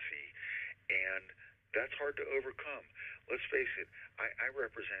Tallahassee, and that's hard to overcome. Let's face it, I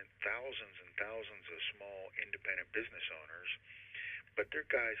represent thousands and thousands of small independent business owners, but they're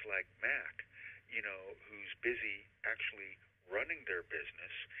guys like Mac, who's busy actually running their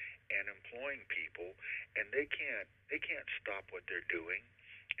business and employing people, and they can't stop what they're doing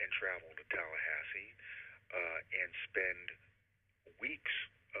and travel to Tallahassee and spend weeks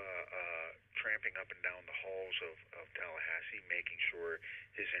tramping up and down the halls of Tallahassee, making sure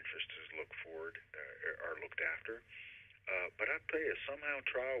his interests are looked after. But I'll tell you, somehow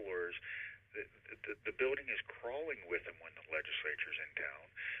trial lawyers, the building is crawling with them when the legislature's in town.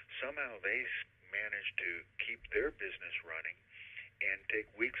 Somehow they manage to keep their business running and take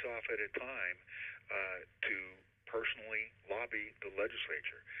weeks off at a time to personally lobby the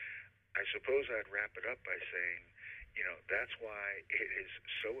legislature. I suppose I'd wrap it up by saying, that's why it is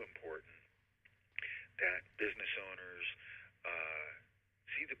so important that business owners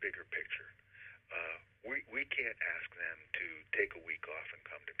see the bigger picture. We can't ask them to take a week off and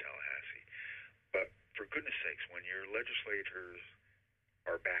come to Tallahassee. But for goodness sakes, when your legislators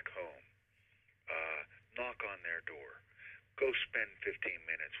are back home, knock on their door. Go spend 15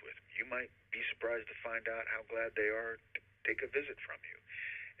 minutes with them. You might be surprised to find out how glad they are to take a visit from you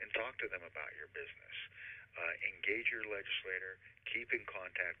and talk to them about your business. Engage your legislator, keep in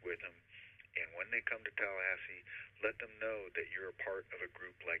contact with them, and when they come to Tallahassee, let them know that you're a part of a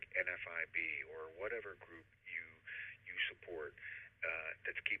group like NFIB or whatever group you support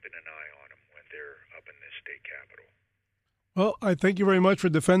that's keeping an eye on them when they're up in this state capital. Well, I thank you very much for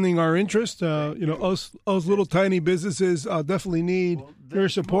defending our interest. Us little tiny businesses definitely need your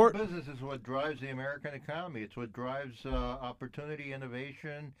support. Small business is what drives the American economy. It's what drives opportunity,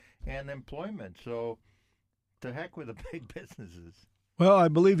 innovation, and employment. So, to heck with the big businesses. Well, I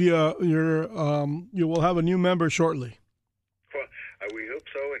believe you will have a new member shortly. Well, we hope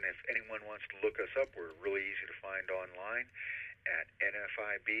so. And if anyone wants to look us up, we're really easy to find online at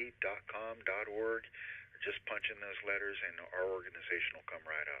nfib.com.org. Just punch in those letters, and our organization will come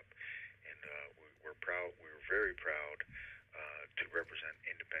right up. And we're proud. We're very proud to represent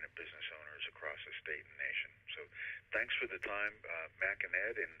independent business owners across the state and nation. So, thanks for the time, Mac and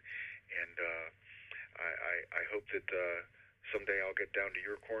Ed, and I hope that someday I'll get down to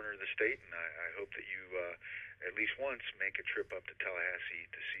your corner of the state, and I hope that you at least once make a trip up to Tallahassee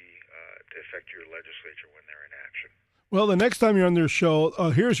to see to affect your legislature when they're in action. Well, the next time you're on their show,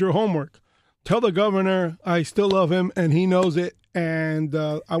 here's your homework. Tell the governor I still love him, and he knows it, and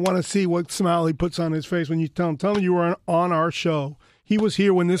I want to see what smile he puts on his face when you tell him. Tell him you were on our show. He was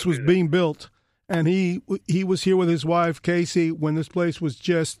here when this was being built, and he was here with his wife, Casey, when this place was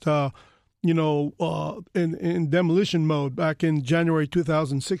just, in demolition mode back in January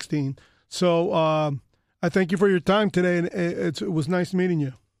 2016. So I thank you for your time today, and it was nice meeting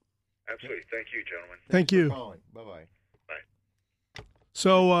you. Absolutely. Thank you, gentlemen. Thank you. Bye-bye.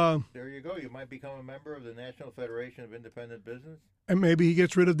 So there you go. You might become a member of the National Federation of Independent Business. And maybe he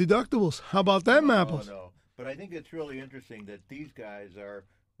gets rid of deductibles. How about that, Mapples? No. But I think it's really interesting that these guys are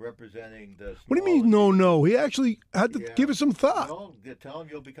representing the... What do you mean, no? He actually had to give it some thought. Well, tell him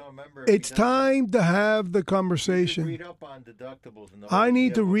you'll become a member. It's time to have the conversation. Read up on deductibles. I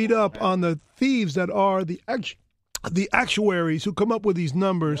need to read up on the thieves that are the actuaries who come up with these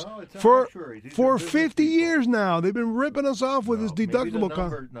numbers for 50 years now. They've been ripping us off with this deductible.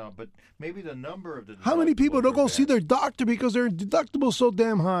 But maybe the number of the... How many people don't go see their doctor because their deductible's so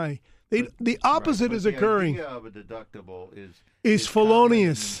damn high? The opposite is occurring. The idea of a deductible is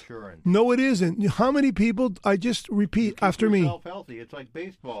felonious. No, it isn't. How many people, I just repeat after me. Healthy. It's like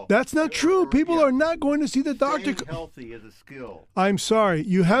baseball. That's not true. People are not going to see the doctor. Staying healthy is a skill. I'm sorry.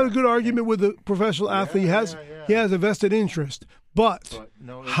 You have a good argument with a professional athlete. He has a vested interest. But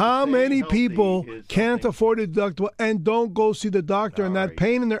how many people can't afford a deductible and don't go see the doctor, and that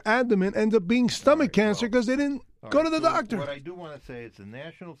pain in their abdomen ends up being stomach cancer because they didn't go to the doctor? What I do want to say is the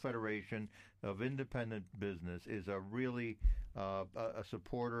National Federation of Independent Business is a really a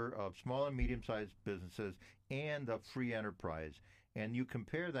supporter of small and medium-sized businesses and of free enterprise. And you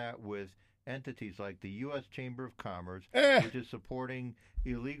compare that with entities like the U.S. Chamber of Commerce, which is supporting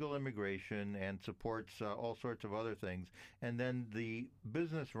illegal immigration and supports all sorts of other things. And then the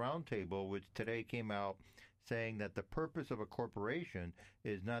Business Roundtable, which today came out saying that the purpose of a corporation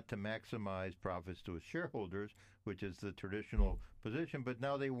is not to maximize profits to its shareholders, which is the traditional position, but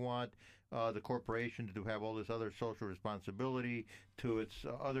now they want the corporation to have all this other social responsibility to its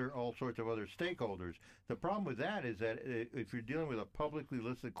all sorts of other stakeholders. The problem with that is that if you're dealing with a publicly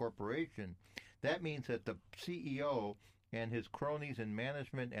listed corporation, that means that the CEO and his cronies in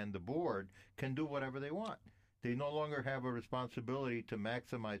management and the board can do whatever they want. They no longer have a responsibility to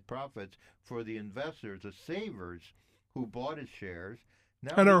maximize profits for the investors, the savers who bought his shares.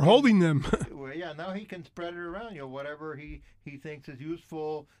 Now and are holding them. Well, yeah, now he can spread it around. Whatever he thinks is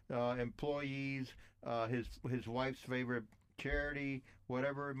useful, employees, his wife's favorite charity,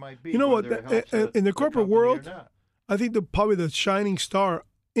 whatever it might be. You know what? In the corporate world, I think probably the shining star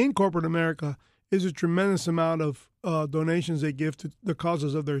in corporate America is a tremendous amount of donations they give to the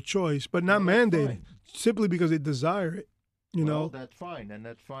causes of their choice, but not mandated, simply because they desire it. You know, that's fine, and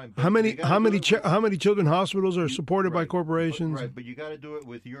that's fine. How many children hospitals are supported by corporations? Right, but you got to do it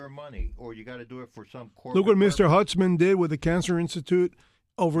with your money, or you got to do it for some corporate. Look what Mr. Hutzman did with the Cancer Institute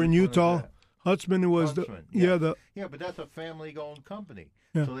over in Utah. Hutzman was but that's a family-owned company.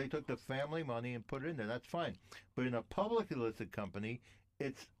 Yeah. So they took the family money and put it in there. That's fine. But in a publicly listed company,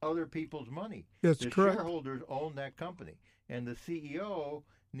 it's other people's money. That's the correct. Shareholders own that company, and the CEO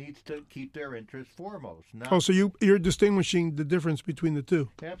needs to keep their interests foremost. So you're distinguishing the difference between the two.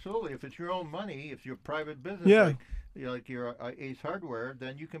 Absolutely. If it's your own money, if you're a private business, like your Ace Hardware,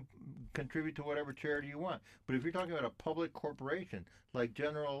 then you can contribute to whatever charity you want. But if you're talking about a public corporation like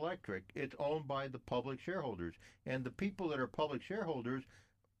General Electric, it's owned by the public shareholders. And the people that are public shareholders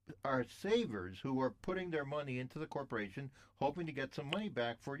are savers who are putting their money into the corporation, hoping to get some money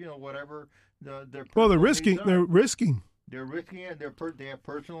back for whatever their they're risking. They're risking. They're risking it, and they have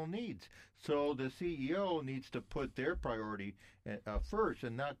personal needs. So the CEO needs to put their priority first,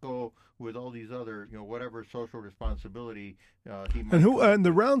 and not go with all these other, whatever social responsibility he might. And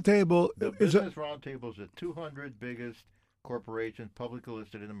the roundtable roundtable is the 200 biggest corporations publicly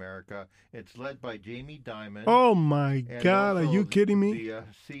listed in America. It's led by Jamie Dimon. Oh my God! Are you kidding me? The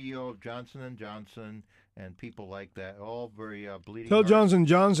CEO of Johnson & Johnson and people like that, all very bleeding. Tell Johnson &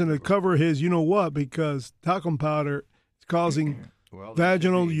 Johnson to cover his, because talcum powder is causing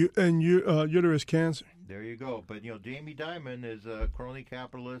vaginal and uterus cancer. There you go. But Jamie Dimon is a crony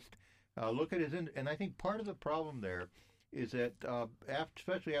capitalist. Look at his, and I think part of the problem there is that,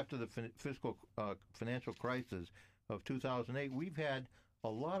 especially after the financial crisis of 2008, we've had a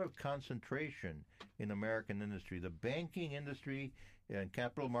lot of concentration in American industry. The banking industry and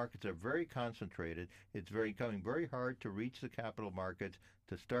capital markets are very concentrated. It's becoming very hard to reach the capital markets,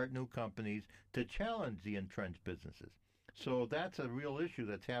 to start new companies, to challenge the entrenched businesses. So that's a real issue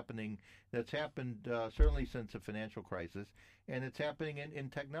that's happening. That's happened certainly since the financial crisis, and it's happening in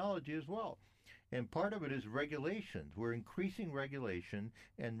technology as well. And part of it is regulations. We're increasing regulation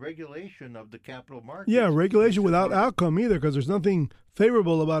and regulation of the capital markets. Yeah, regulation without outcome either, because there's nothing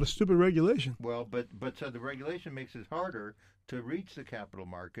favorable about a stupid regulation. Well, but so the regulation makes it harder to reach the capital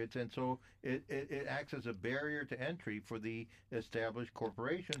markets, and so it acts as a barrier to entry for the established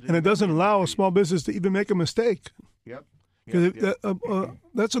corporations. And it doesn't allow a small business to even make a mistake. Yep. Because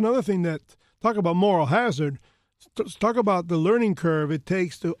that's another thing that, talk about moral hazard. Talk about the learning curve it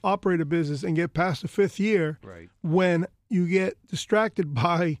takes to operate a business and get past the fifth year, right, when you get distracted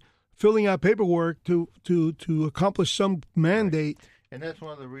by filling out paperwork to accomplish some mandate. Right. And that's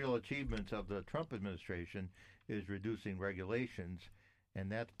one of the real achievements of the Trump administration, is reducing regulations,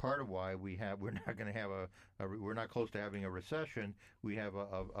 and that's part of why we're not going to have we're not close to having a recession. We have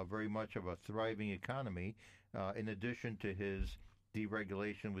a very much of a thriving economy, in addition to his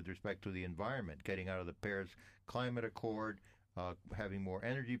deregulation with respect to the environment, getting out of the Paris Climate Accord, having more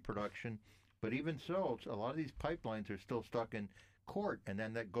energy production. But even so, a lot of these pipelines are still stuck in court, and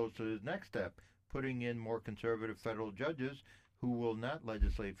then that goes to the next step, putting in more conservative federal judges who will not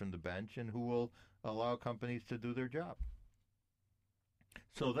legislate from the bench and who will allow companies to do their job.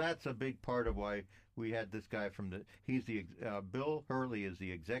 So that's a big part of why we had this guy Bill Hurley is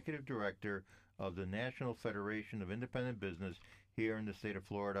the executive director of the National Federation of Independent Business here in the state of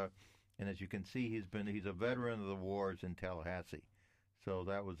Florida. And as you can see, he's a veteran of the wars in Tallahassee. So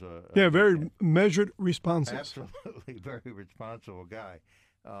that was very measured responses. Absolutely, very responsible guy.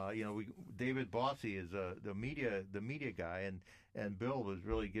 David Bossey is the media guy, and Bill was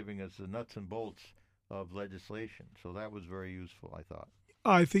really giving us the nuts and bolts of legislation. So that was very useful, I thought.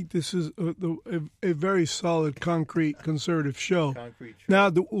 I think this is a very solid, concrete, conservative show. Now,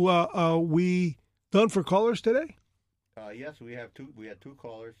 we done for callers today? Yes, we had two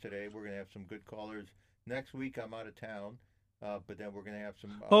callers today. We're going to have some good callers next week. I'm out of town, but then we're going to have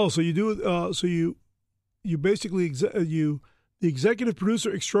some. So you do. So you basically the executive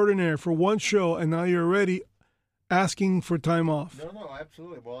producer extraordinaire for one show, and now you're already asking for time off. No,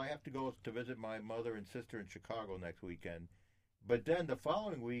 absolutely. Well, I have to go to visit my mother and sister in Chicago next weekend, but then the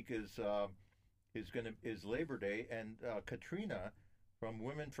following week is Labor Day, and Katrina from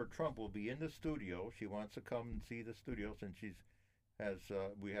Women for Trump will be in the studio. She wants to come and see the studio since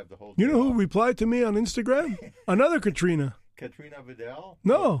we have the whole. You know who replied to me on Instagram? Another Katrina. Katrina Vidal?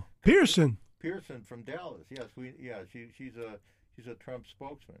 No, Pearson. Pearson from Dallas. Yes, she's a Trump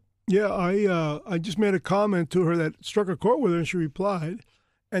spokesman. Yeah, I just made a comment to her that struck a chord with her, and she replied.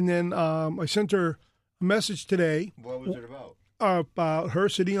 And then I sent her a message today. What was it about? About her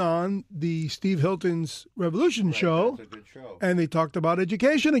sitting on the Steve Hilton's Revolution show. That's a good show. And they talked about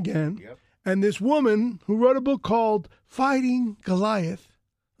education again. Yep. And this woman who wrote a book called Fighting Goliath,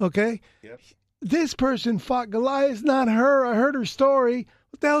 okay? Yep. This person fought Goliath, not her. I heard her story.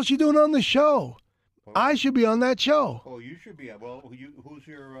 What the hell is she doing on the show? Oh. I should be on that show. Oh, you should be. Well, who's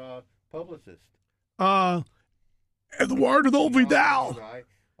your publicist? Eduardo Vidal.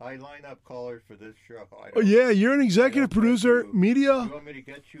 I line up callers for this show. Yeah, you're an executive producer, media. You want me to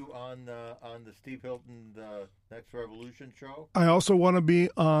get you on the Steve Hilton Next Revolution show? I also want to be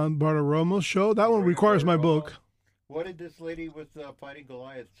on Bartiromo's show. That one requires my book. What did this lady with Fighting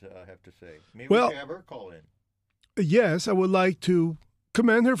Goliath have to say? Maybe well, we should have her call in. Yes, I would like to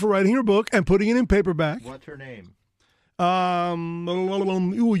commend her for writing her book and putting it in paperback. What's her name?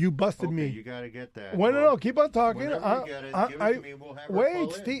 Ooh, you busted me. You got to get that. Well, no, keep on talking. Whenever you get it, give it to me. We'll have her wait,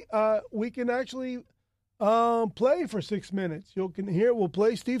 call Steve. We can actually play for 6 minutes. You can hear. We'll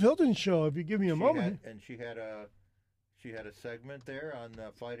play Steve Hilton's show if you give me a moment. She had a segment there on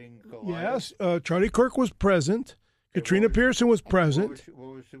Fighting Goliath. Yes, Charlie Kirk was present. Katrina Pearson was present.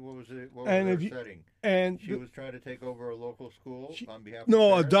 What was her setting? And she was trying to take over a local school on behalf of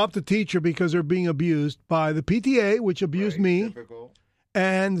No, adopt a teacher because they're being abused by the PTA, which abused me. Typical.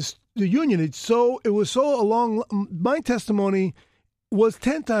 And the union. It was so along. My testimony was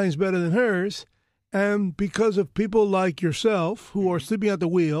 10 times better than hers, and because of people like yourself who are sleeping at the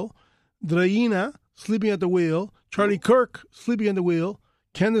wheel, Draina sleeping at the wheel, Charlie Kirk sleeping at the wheel,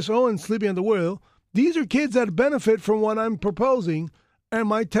 Candace Owens sleeping at the wheel. These are kids that benefit from what I'm proposing, and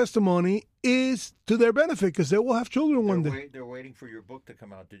my testimony is to their benefit because they will have children one day. They're waiting for your book to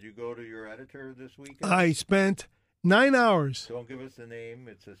come out. Did you go to your editor this week? I spent 9 hours. Don't give us the name.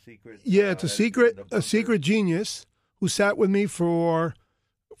 It's a secret. Yeah, it's a secret genius who sat with me from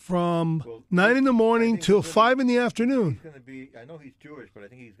 9 in the morning till 5 in the afternoon. He's going to be. I know he's Jewish, but I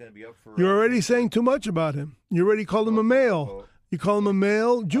think he's going to be up for. You're already saying too much about him. You already called him a male. You call him a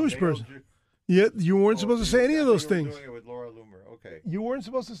male Jewish person. Yeah, you weren't supposed to say any of those things. Doing it with Laura Loomer. Okay. You weren't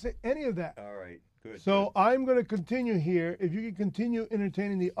supposed to say any of that. All right, good. So I'm going to continue here. If you can continue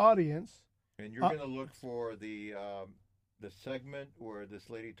entertaining the audience. And you're going to look for the segment where this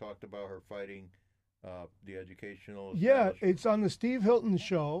lady talked about her fighting the educational. Yeah, it's on the Steve Hilton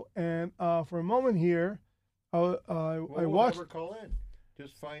show. And for a moment here, I watched. Have her call in.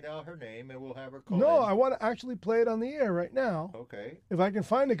 Just find out her name, and we'll have her call in. No, I want to actually play it on the air right now. Okay. If I can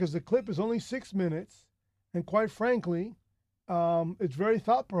find it, because the clip is only 6 minutes, and quite frankly, it's very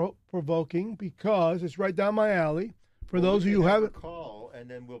thought-provoking because it's right down my alley. For those of you who haven't, call,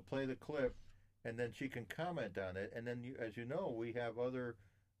 and then we'll play the clip, and then she can comment on it. And then, as you know, we have other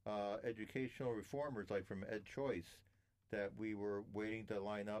educational reformers, like from Ed Choice, that we were waiting to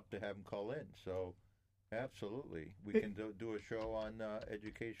line up to have them call in. So. Absolutely, we can do a show on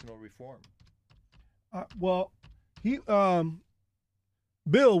educational reform. Well,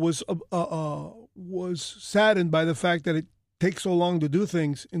 Bill was saddened by the fact that it takes so long to do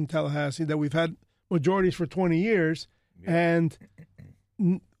things in Tallahassee. That we've had majorities for 20 years, and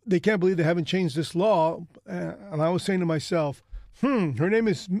they can't believe they haven't changed this law. And I was saying to myself, her name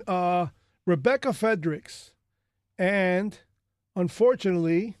is Rebecca Fredericks, and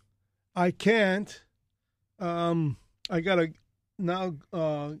unfortunately, I can't. I gotta now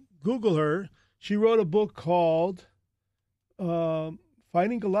Google her. She wrote a book called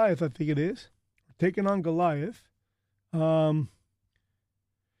Fighting Goliath, I think it is, Taking on Goliath. And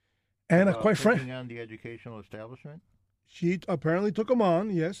quite frankly, taking on the educational establishment. She apparently took them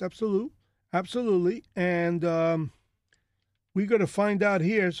on. Yes, absolutely. And we got to find out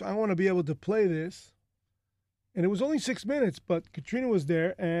here. So I want to be able to play this. And it was only 6 minutes, but Katrina was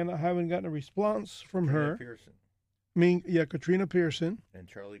there, and I haven't gotten a response from her. Pearson. Katrina Pearson. And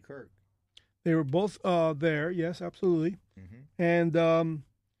Charlie Kirk. They were both there. Yes, absolutely. Mm-hmm. And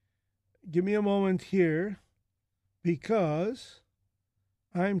give me a moment here because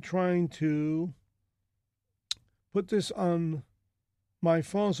I'm trying to put this on my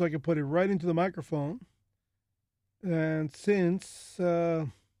phone so I can put it right into the microphone. And since,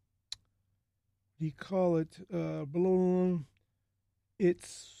 you call it, balloon,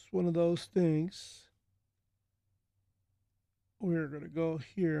 it's one of those things. We're going to go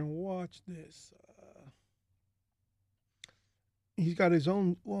here and watch this. He's got his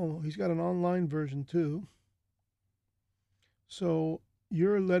own, he's got an online version too. So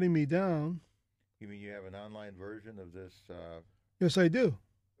you're letting me down. You mean you have an online version of this? Yes, I do.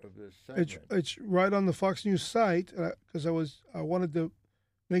 Of this segment? It's right on the Fox News site because I wanted to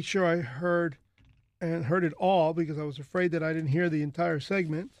make sure I heard it all because I was afraid that I didn't hear the entire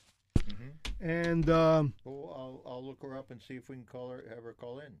segment. Mm-hmm. And well, I'll look her up and see if we can have her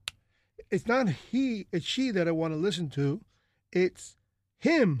call in. It's not it's she that I want to listen to. It's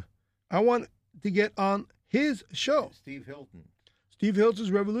him. I want to get on his show. Steve Hilton. Steve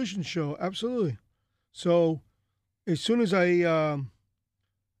Hilton's Revolution show, absolutely. So as soon as I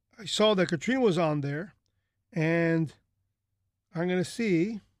saw that Katrina was on there, and I'm going to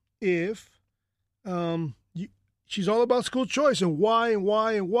see if she's all about school choice and why.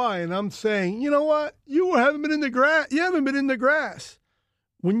 And I'm saying, you know what? You haven't been in the grass. You haven't been in the grass.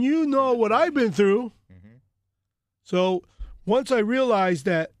 When you know what I've been through. Mm-hmm. So once I realized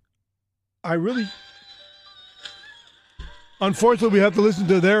that unfortunately, we have to listen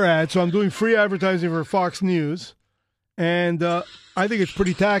to their ad, so I'm doing free advertising for Fox News, and I think it's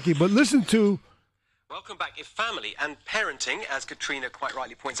pretty tacky. But listen to... Welcome back. If family and parenting, as Katrina quite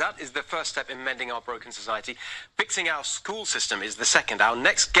rightly points out, is the first step in mending our broken society, fixing our school system is the second. Our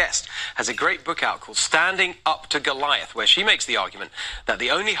next guest has a great book out called Standing Up to Goliath, where she makes the argument that the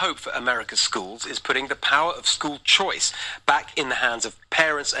only hope for America's schools is putting the power of school choice back in the hands of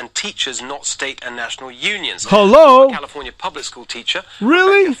parents and teachers, not state and national unions. Hello? California public school teacher.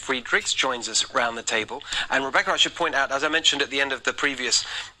 Really? Rebecca Friedrichs joins us round the table. And Rebecca, I should point out, as I mentioned at the end of the previous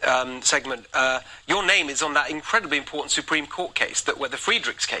segment, your name is on that incredibly important Supreme Court case, where the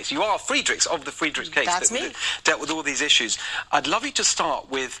Friedrichs case. You are Friedrichs of the Friedrichs case. That's me. That dealt with all these issues. I'd love you to start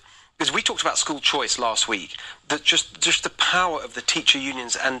with, because we talked about school choice last week, that just the power of the teacher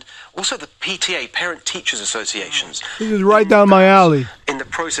unions and also the PTA, Parent Teachers Associations. This is right down my alley. In the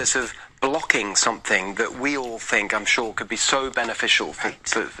process of blocking something that we all think, I'm sure, could be so beneficial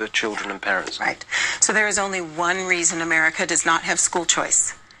for children and parents. Right. So there is only one reason America does not have school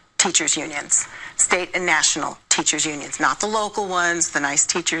choice. Teachers unions, state and national teachers unions, not the local ones, the nice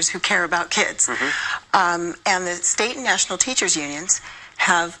teachers who care about kids. Mm-hmm. And the state and national teachers unions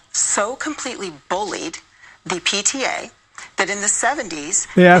have so completely bullied the PTA that in the 70s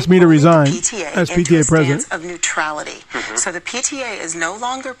they asked me to resign PTA as into PTA a president stance of neutrality. Mm-hmm. So the PTA is no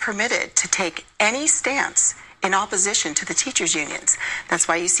longer permitted to take any stance in opposition to the teachers unions. That's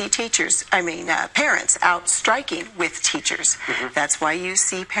why you see parents out striking with teachers. Mm-hmm. That's why you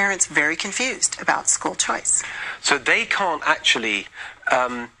see parents very confused about school choice. So they can't actually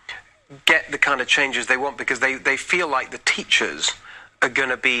get the kind of changes they want because they feel like the teachers are going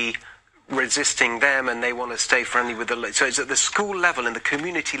to be resisting them and they want to stay friendly with so it's at the school level and the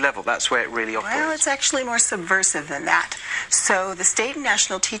community level, that's where it really operates. Well, it's actually more subversive than that. So the state and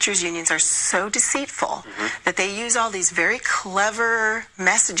national teachers unions are so deceitful mm-hmm. that they use all these very clever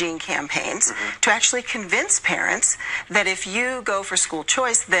messaging campaigns mm-hmm. to actually convince parents that if you go for school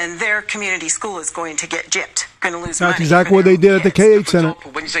choice, then their community school is going to get gypped, going to lose money. That's exactly what they did at the K-8 Center.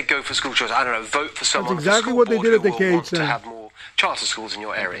 Example, when you say go for school choice, I don't know, vote for someone. That's exactly what they did at the K-8 Center. To have more charter schools in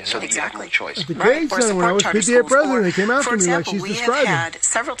your area so that you have more choice. At the K-8 Center, when I was PTA president, they came after me like she's describing. For example, we have had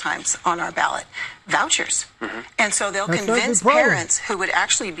several times on our ballot vouchers. Mm-hmm. And so they'll convince parents who would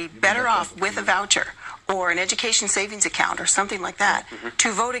actually be better off with a voucher or an education savings account or something like that mm-hmm.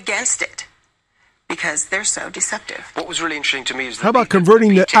 to vote against it because they're so deceptive. What was really interesting to me is that how about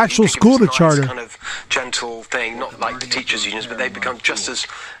converting the actual school to charter? Kind of gentle thing, not like the teachers' unions, but they've become just as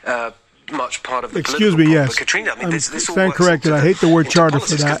much part of the Excuse me, yes. But Katrina, I mean, this all stand corrected. I hate the word charter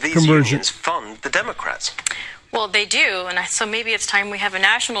for that these conversion. Unions fund the Democrats. Well, they do, and so maybe it's time we have a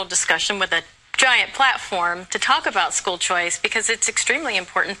national discussion with a giant platform to talk about school choice because it's extremely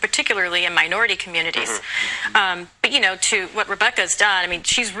important, particularly in minority communities. Mm-hmm. But, to what Rebecca's done, I mean,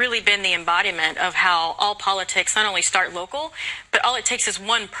 she's really been the embodiment of how all politics not only start local, but all it takes is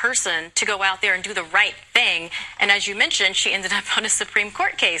one person to go out there and do the right thing. And as you mentioned, she ended up on a Supreme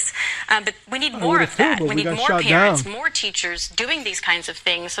Court case. But we need more of that. We need more parents, more teachers doing these kinds of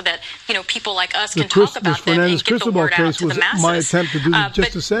things so that, people like us can talk about them and get the word out to the masses. My attempt to do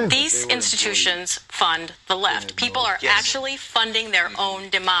just the same. These institutions fund the left. People are actually funding their own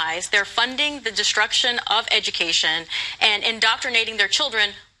demise. They're funding the destruction of education and indoctrinating their children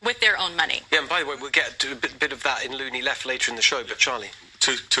with their own money. Yeah, and by the way, we'll get to a bit of that in Looney Left later in the show, but Charlie.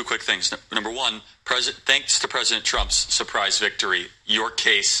 Two quick things. Number one, thanks to President Trump's surprise victory, your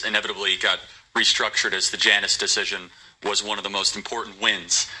case inevitably got restructured as the Janus decision was one of the most important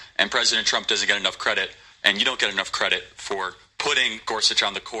wins. And President Trump doesn't get enough credit, and you don't get enough credit for putting Gorsuch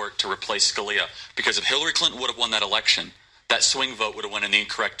on the court to replace Scalia. Because if Hillary Clinton would have won that election, that swing vote would have went in the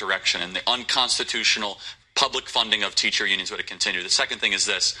incorrect direction, and the unconstitutional public funding of teacher unions would have continued. The second thing is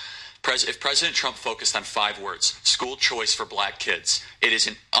this. If President Trump focused on 5 words, school choice for black kids, it is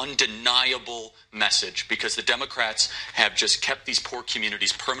an undeniable message because the Democrats have just kept these poor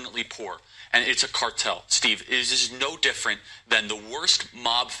communities permanently poor. And it's a cartel. Steve, this is no different than the worst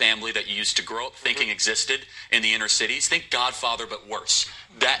mob family that you used to grow up thinking existed in the inner cities. Think Godfather, but worse.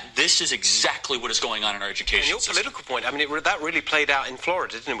 This is exactly what is going on in our education system. And your political point, I mean, that really played out in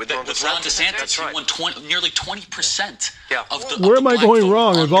Florida, didn't it? With Ron DeSantis, he won nearly 20% of the Where am I going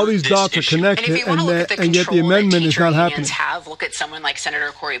wrong if all these dots are connected and yet the amendment is not happening? Look at someone like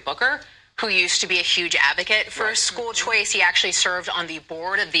Senator Cory Booker, who used to be a huge advocate for school choice. He actually served on the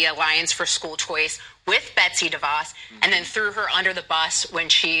board of the Alliance for School Choice with Betsy DeVos, and then threw her under the bus when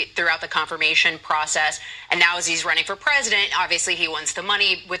she threw out the confirmation process. And now as he's running for president, obviously he wants the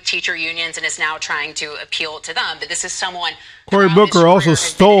money with teacher unions and is now trying to appeal to them. But this is someone... Cory Booker also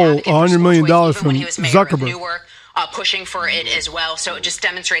stole $100 million from Zuckerberg. Pushing for it as well. So it just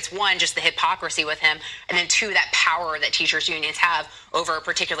demonstrates, one, just the hypocrisy with him, and then two, that power that teachers unions have over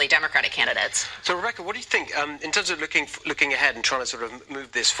particularly Democratic candidates. So, Rebecca, what do you think in terms of looking ahead and trying to sort of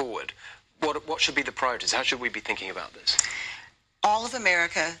move this forward? What should be the priorities? How should we be thinking about this? All of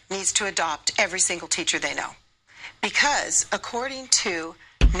America needs to adopt every single teacher they know. Because according to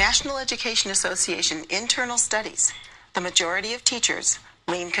National Education Association internal studies, the majority of teachers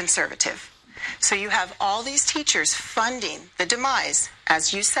lean conservative. So you have all these teachers funding the demise,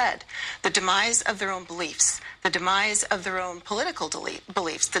 as you said, the demise of their own beliefs, the demise of their own political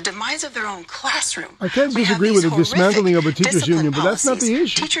beliefs, the demise of their own classroom. I can't disagree with the dismantling of a teachers union, but that's not the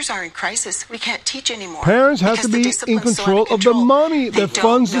issue. Teachers are in crisis. We can't teach anymore. Parents have to be in control of the money that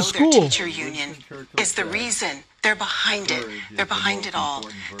funds the school. Their teacher union is the reason. They're behind it. They're behind it all.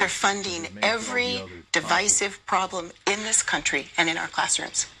 They're funding every divisive problem in this country and in our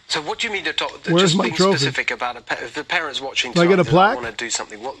classrooms. So what do you mean to talk? Where's just my being trophy? Specific about if the parents watching Do I get a plaque? want to do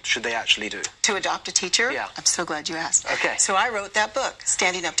something, what should they actually do? To adopt a teacher? Yeah. I'm so glad you asked. Okay. So I wrote that book,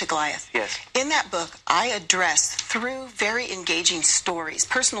 Standing Up to Goliath. Yes. In that book, I address through very engaging stories,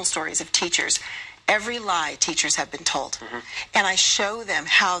 personal stories of teachers, every lie teachers have been told. Mm-hmm. And I show them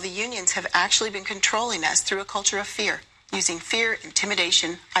how the unions have actually been controlling us through a culture of fear, using fear,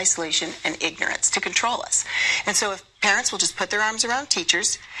 intimidation, isolation, and ignorance to control us. And so if parents will just put their arms around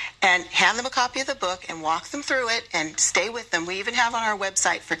teachers and hand them a copy of the book and walk them through it and stay with them, we even have on our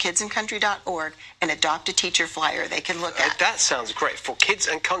website for kidsandcountry.org an Adopt a Teacher flyer they can look at. That sounds great. For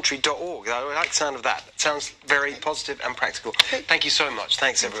kidsandcountry.org. I like the sound of that. It sounds very positive and practical. Thank you so much.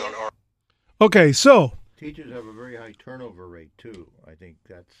 Thanks, everyone. Okay, so... Teachers have a very high turnover rate, too. I think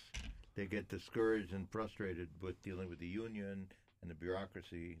they get discouraged and frustrated with dealing with the union and the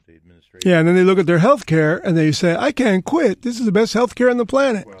bureaucracy, the administration. Yeah, and then they look at their health care and they say, I can't quit. This is the best health care on the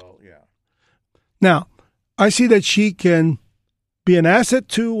planet. Well, yeah. Now, I see that she can be an asset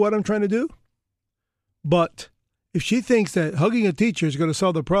to what I'm trying to do. But if she thinks that hugging a teacher is going to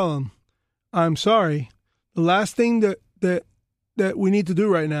solve the problem, I'm sorry. The last thing that we need to do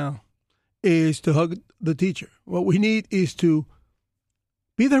right now is to hug the teacher. What we need is to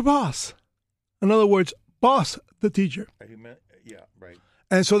be their boss. In other words, boss the teacher. Yeah, right.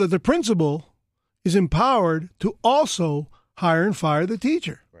 And so that the principal is empowered to also hire and fire the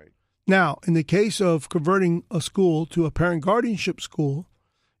teacher. Right. Now, in the case of converting a school to a parent guardianship school,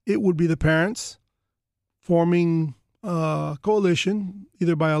 it would be the parents forming a coalition,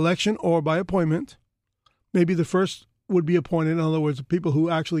 either by election or by appointment. Maybe the first would be appointed. In other words, the people who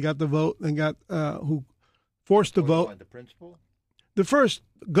actually got the vote and got who forced the vote. By the principal? The first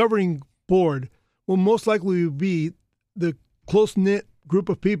governing board will most likely be the close-knit group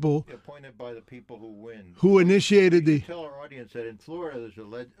of people appointed by the people who win. Who initiated the... Tell our audience that in Florida there's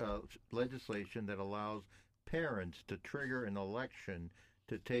a legislation that allows parents to trigger an election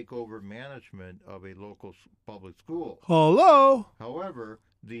to take over management of a local public school. Hello? However,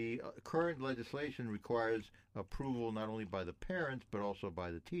 the current legislation requires approval not only by the parents but also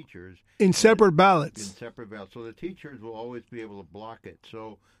by the teachers. In separate ballots. In separate ballots. So the teachers will always be able to block it.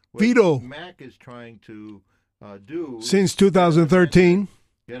 So what veto. MAC is trying to do... Since 2013.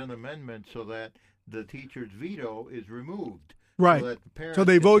 Get an amendment so that the teacher's veto is removed. Right. So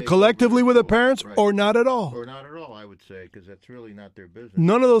they vote collectively with the parents or not at all. Or not at all, I would say, because that's really not their business.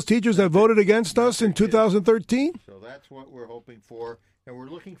 None of those teachers that voted against us in 2013? So that's what we're hoping for. And we're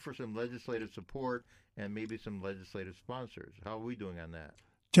looking for some legislative support and maybe some legislative sponsors. How are we doing on that?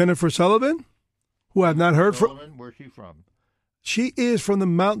 Jennifer Sullivan, who I've not heard from. Where's she from? She is from the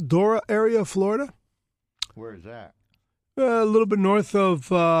Mount Dora area of Florida. Where is that? A little bit north of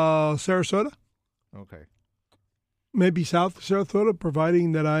Sarasota. Okay. Maybe south of Sarasota,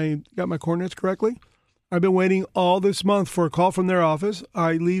 providing that I got my coordinates correctly. I've been waiting all this month for a call from their office.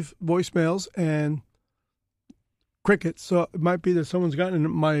 I leave voicemails and crickets, so it might be that someone's gotten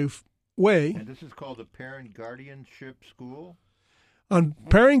in my way. And this is called the Parent Guardianship School? On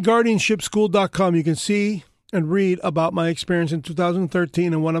parentguardianshipschool.com, you can see and read about my experience in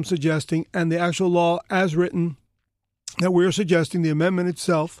 2013 and what I'm suggesting, and the actual law as written that we're suggesting, the amendment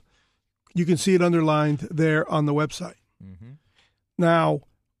itself. You can see it underlined there on the website. Mm-hmm. Now,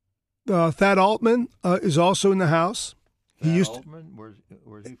 Thad Altman is also in the House. Altman? Where's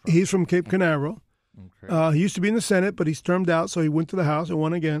he from? He's from Cape Canaveral. Okay. He used to be in the Senate, but he's termed out, so he went to the House and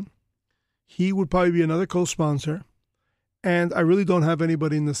won again. He would probably be another co-sponsor. And I really don't have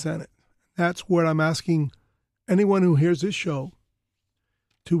anybody in the Senate. That's what I'm asking anyone who hears this show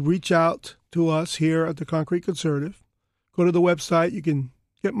to reach out to us here at the Concrete Conservative. Go to the website. You can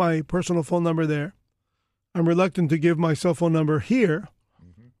get my personal phone number there. I'm reluctant to give my cell phone number here,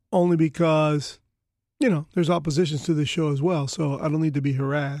 only because, there's oppositions to this show as well, so I don't need to be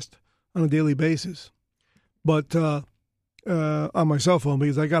harassed on a daily basis. But on my cell phone,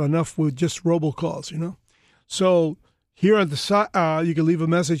 because I got enough with just robocalls, So here on the side, you can leave a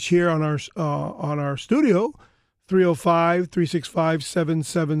message here on our studio,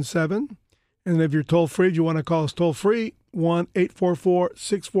 305-365-777. And if you're toll-free, if you want to call us toll-free,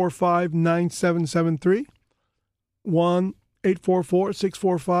 1-844-645-9773.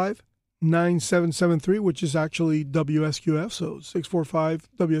 1-844-645-9773, which is actually WSQF, so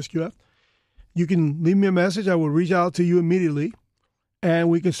 645-WSQF. You can leave me a message. I will reach out to you immediately, and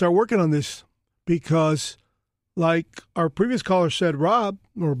we can start working on this because, like our previous caller said, Rob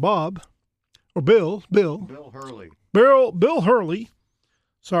or Bob or Bill Hurley,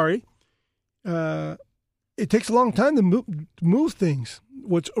 sorry, it takes a long time to move things.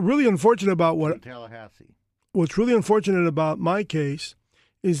 What's really unfortunate about What's really unfortunate about my case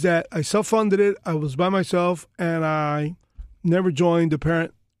is that I self-funded it. I was by myself, and I never joined the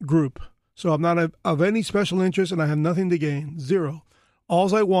parent group. So I'm not of any special interest, and I have nothing to gain. Zero.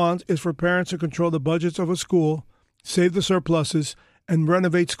 All I want is for parents to control the budgets of a school, save the surpluses, and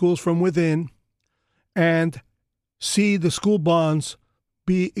renovate schools from within, and see the school bonds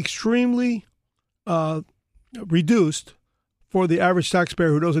be extremely reduced for the average taxpayer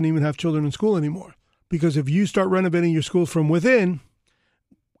who doesn't even have children in school anymore. Because if you start renovating your schools from within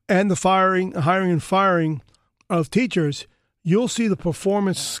and the hiring and firing of teachers, you'll see the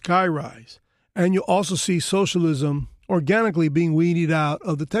performance skyrise. And you'll also see socialism organically being weeded out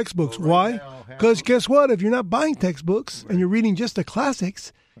of the textbooks. Why? Because guess what? If you're not buying textbooks and you're reading just the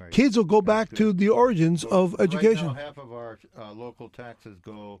classics, kids will go back to the origins of education. Right now, half of our local taxes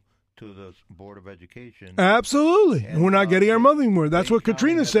go to the Board of Education. Absolutely. And we're not getting our money more. That's what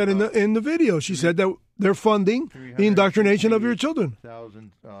Katrina said in the video. She said that they're funding the indoctrination of your children.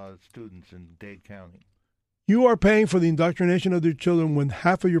 1,000 students in Dade County. You are paying for the indoctrination of your children when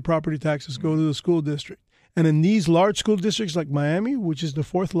half of your property taxes go to the school district. And in these large school districts like Miami, which is the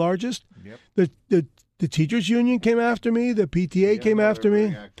fourth largest, the teachers union came after me, the PTA came after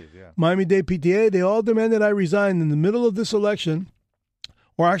me, Miami-Dade PTA, they all demanded I resign in the middle of this election,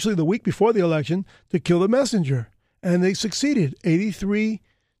 or actually the week before the election, to kill the messenger. And they succeeded, 83-0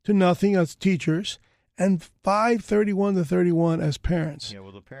 as teachers, and 531-31 as parents. Yeah,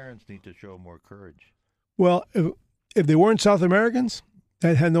 well, the parents need to show more courage. Well, if they weren't South Americans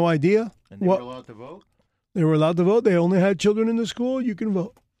that had no idea. And they were allowed to vote? They were allowed to vote. They only had children in the school. You can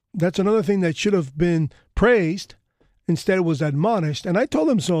vote. That's another thing that should have been praised. Instead, it was admonished. And I told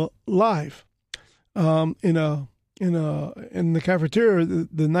them so live in the cafeteria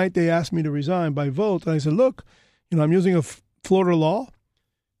the night they asked me to resign by vote. And I said, look, I'm using a Florida law.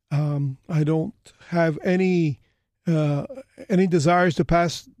 I don't have any desires to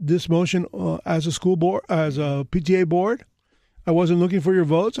pass this motion as a school board, as a PTA board. I wasn't looking for your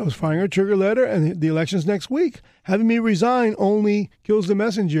votes. I was firing a trigger letter, and the election's next week. Having me resign only kills the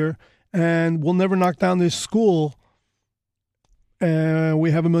messenger, and we'll never knock down this school. And we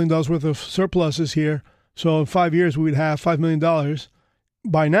have $1 million worth of surpluses here. So in 5 years, we would have $5 million.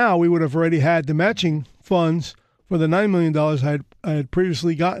 By now, we would have already had the matching funds for the $9 million I had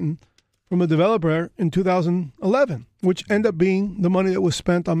previously gotten from a developer in 2011, which ended up being the money that was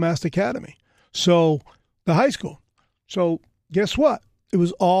spent on Mast Academy. So the high school. So guess what? It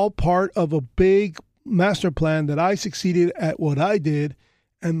was all part of a big master plan that I succeeded at what I did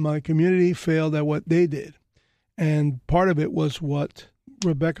and my community failed at what they did. And part of it was what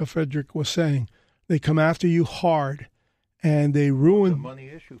Rebecca Frederick was saying. They come after you hard and they ruin... It's a money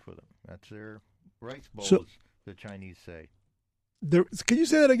issue for them. That's their rice bowl, So- as the Chinese say. Can you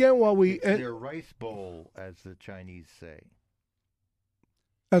say that again while we... It's their rice bowl, as the Chinese say.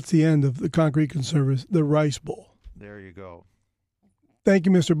 That's the end of the Concrete Conservatives, the Rice Bowl. There you go. Thank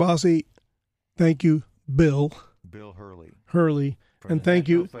you, Mr. Bossey. Thank you, Bill Bill Hurley. And from thank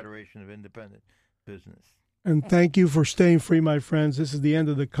the you. National Federation of Independent Business. And thank you for staying free, my friends. This is the end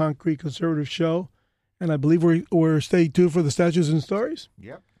of the Concrete Conservative Show. And I believe we're staying tuned for the Statues and Stories.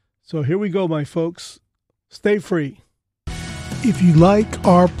 Yep. So here we go, my folks. Stay free. If you like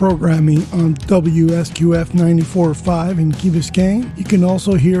our programming on WSQF 94.5 in Key Biscayne, you can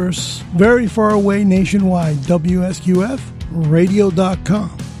also hear us very far away nationwide,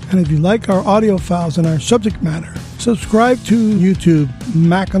 WSQFradio.com. And if you like our audio files and our subject matter, subscribe to YouTube,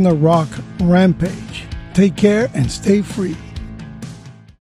 Mac on the Rock Rampage. Take care and stay free.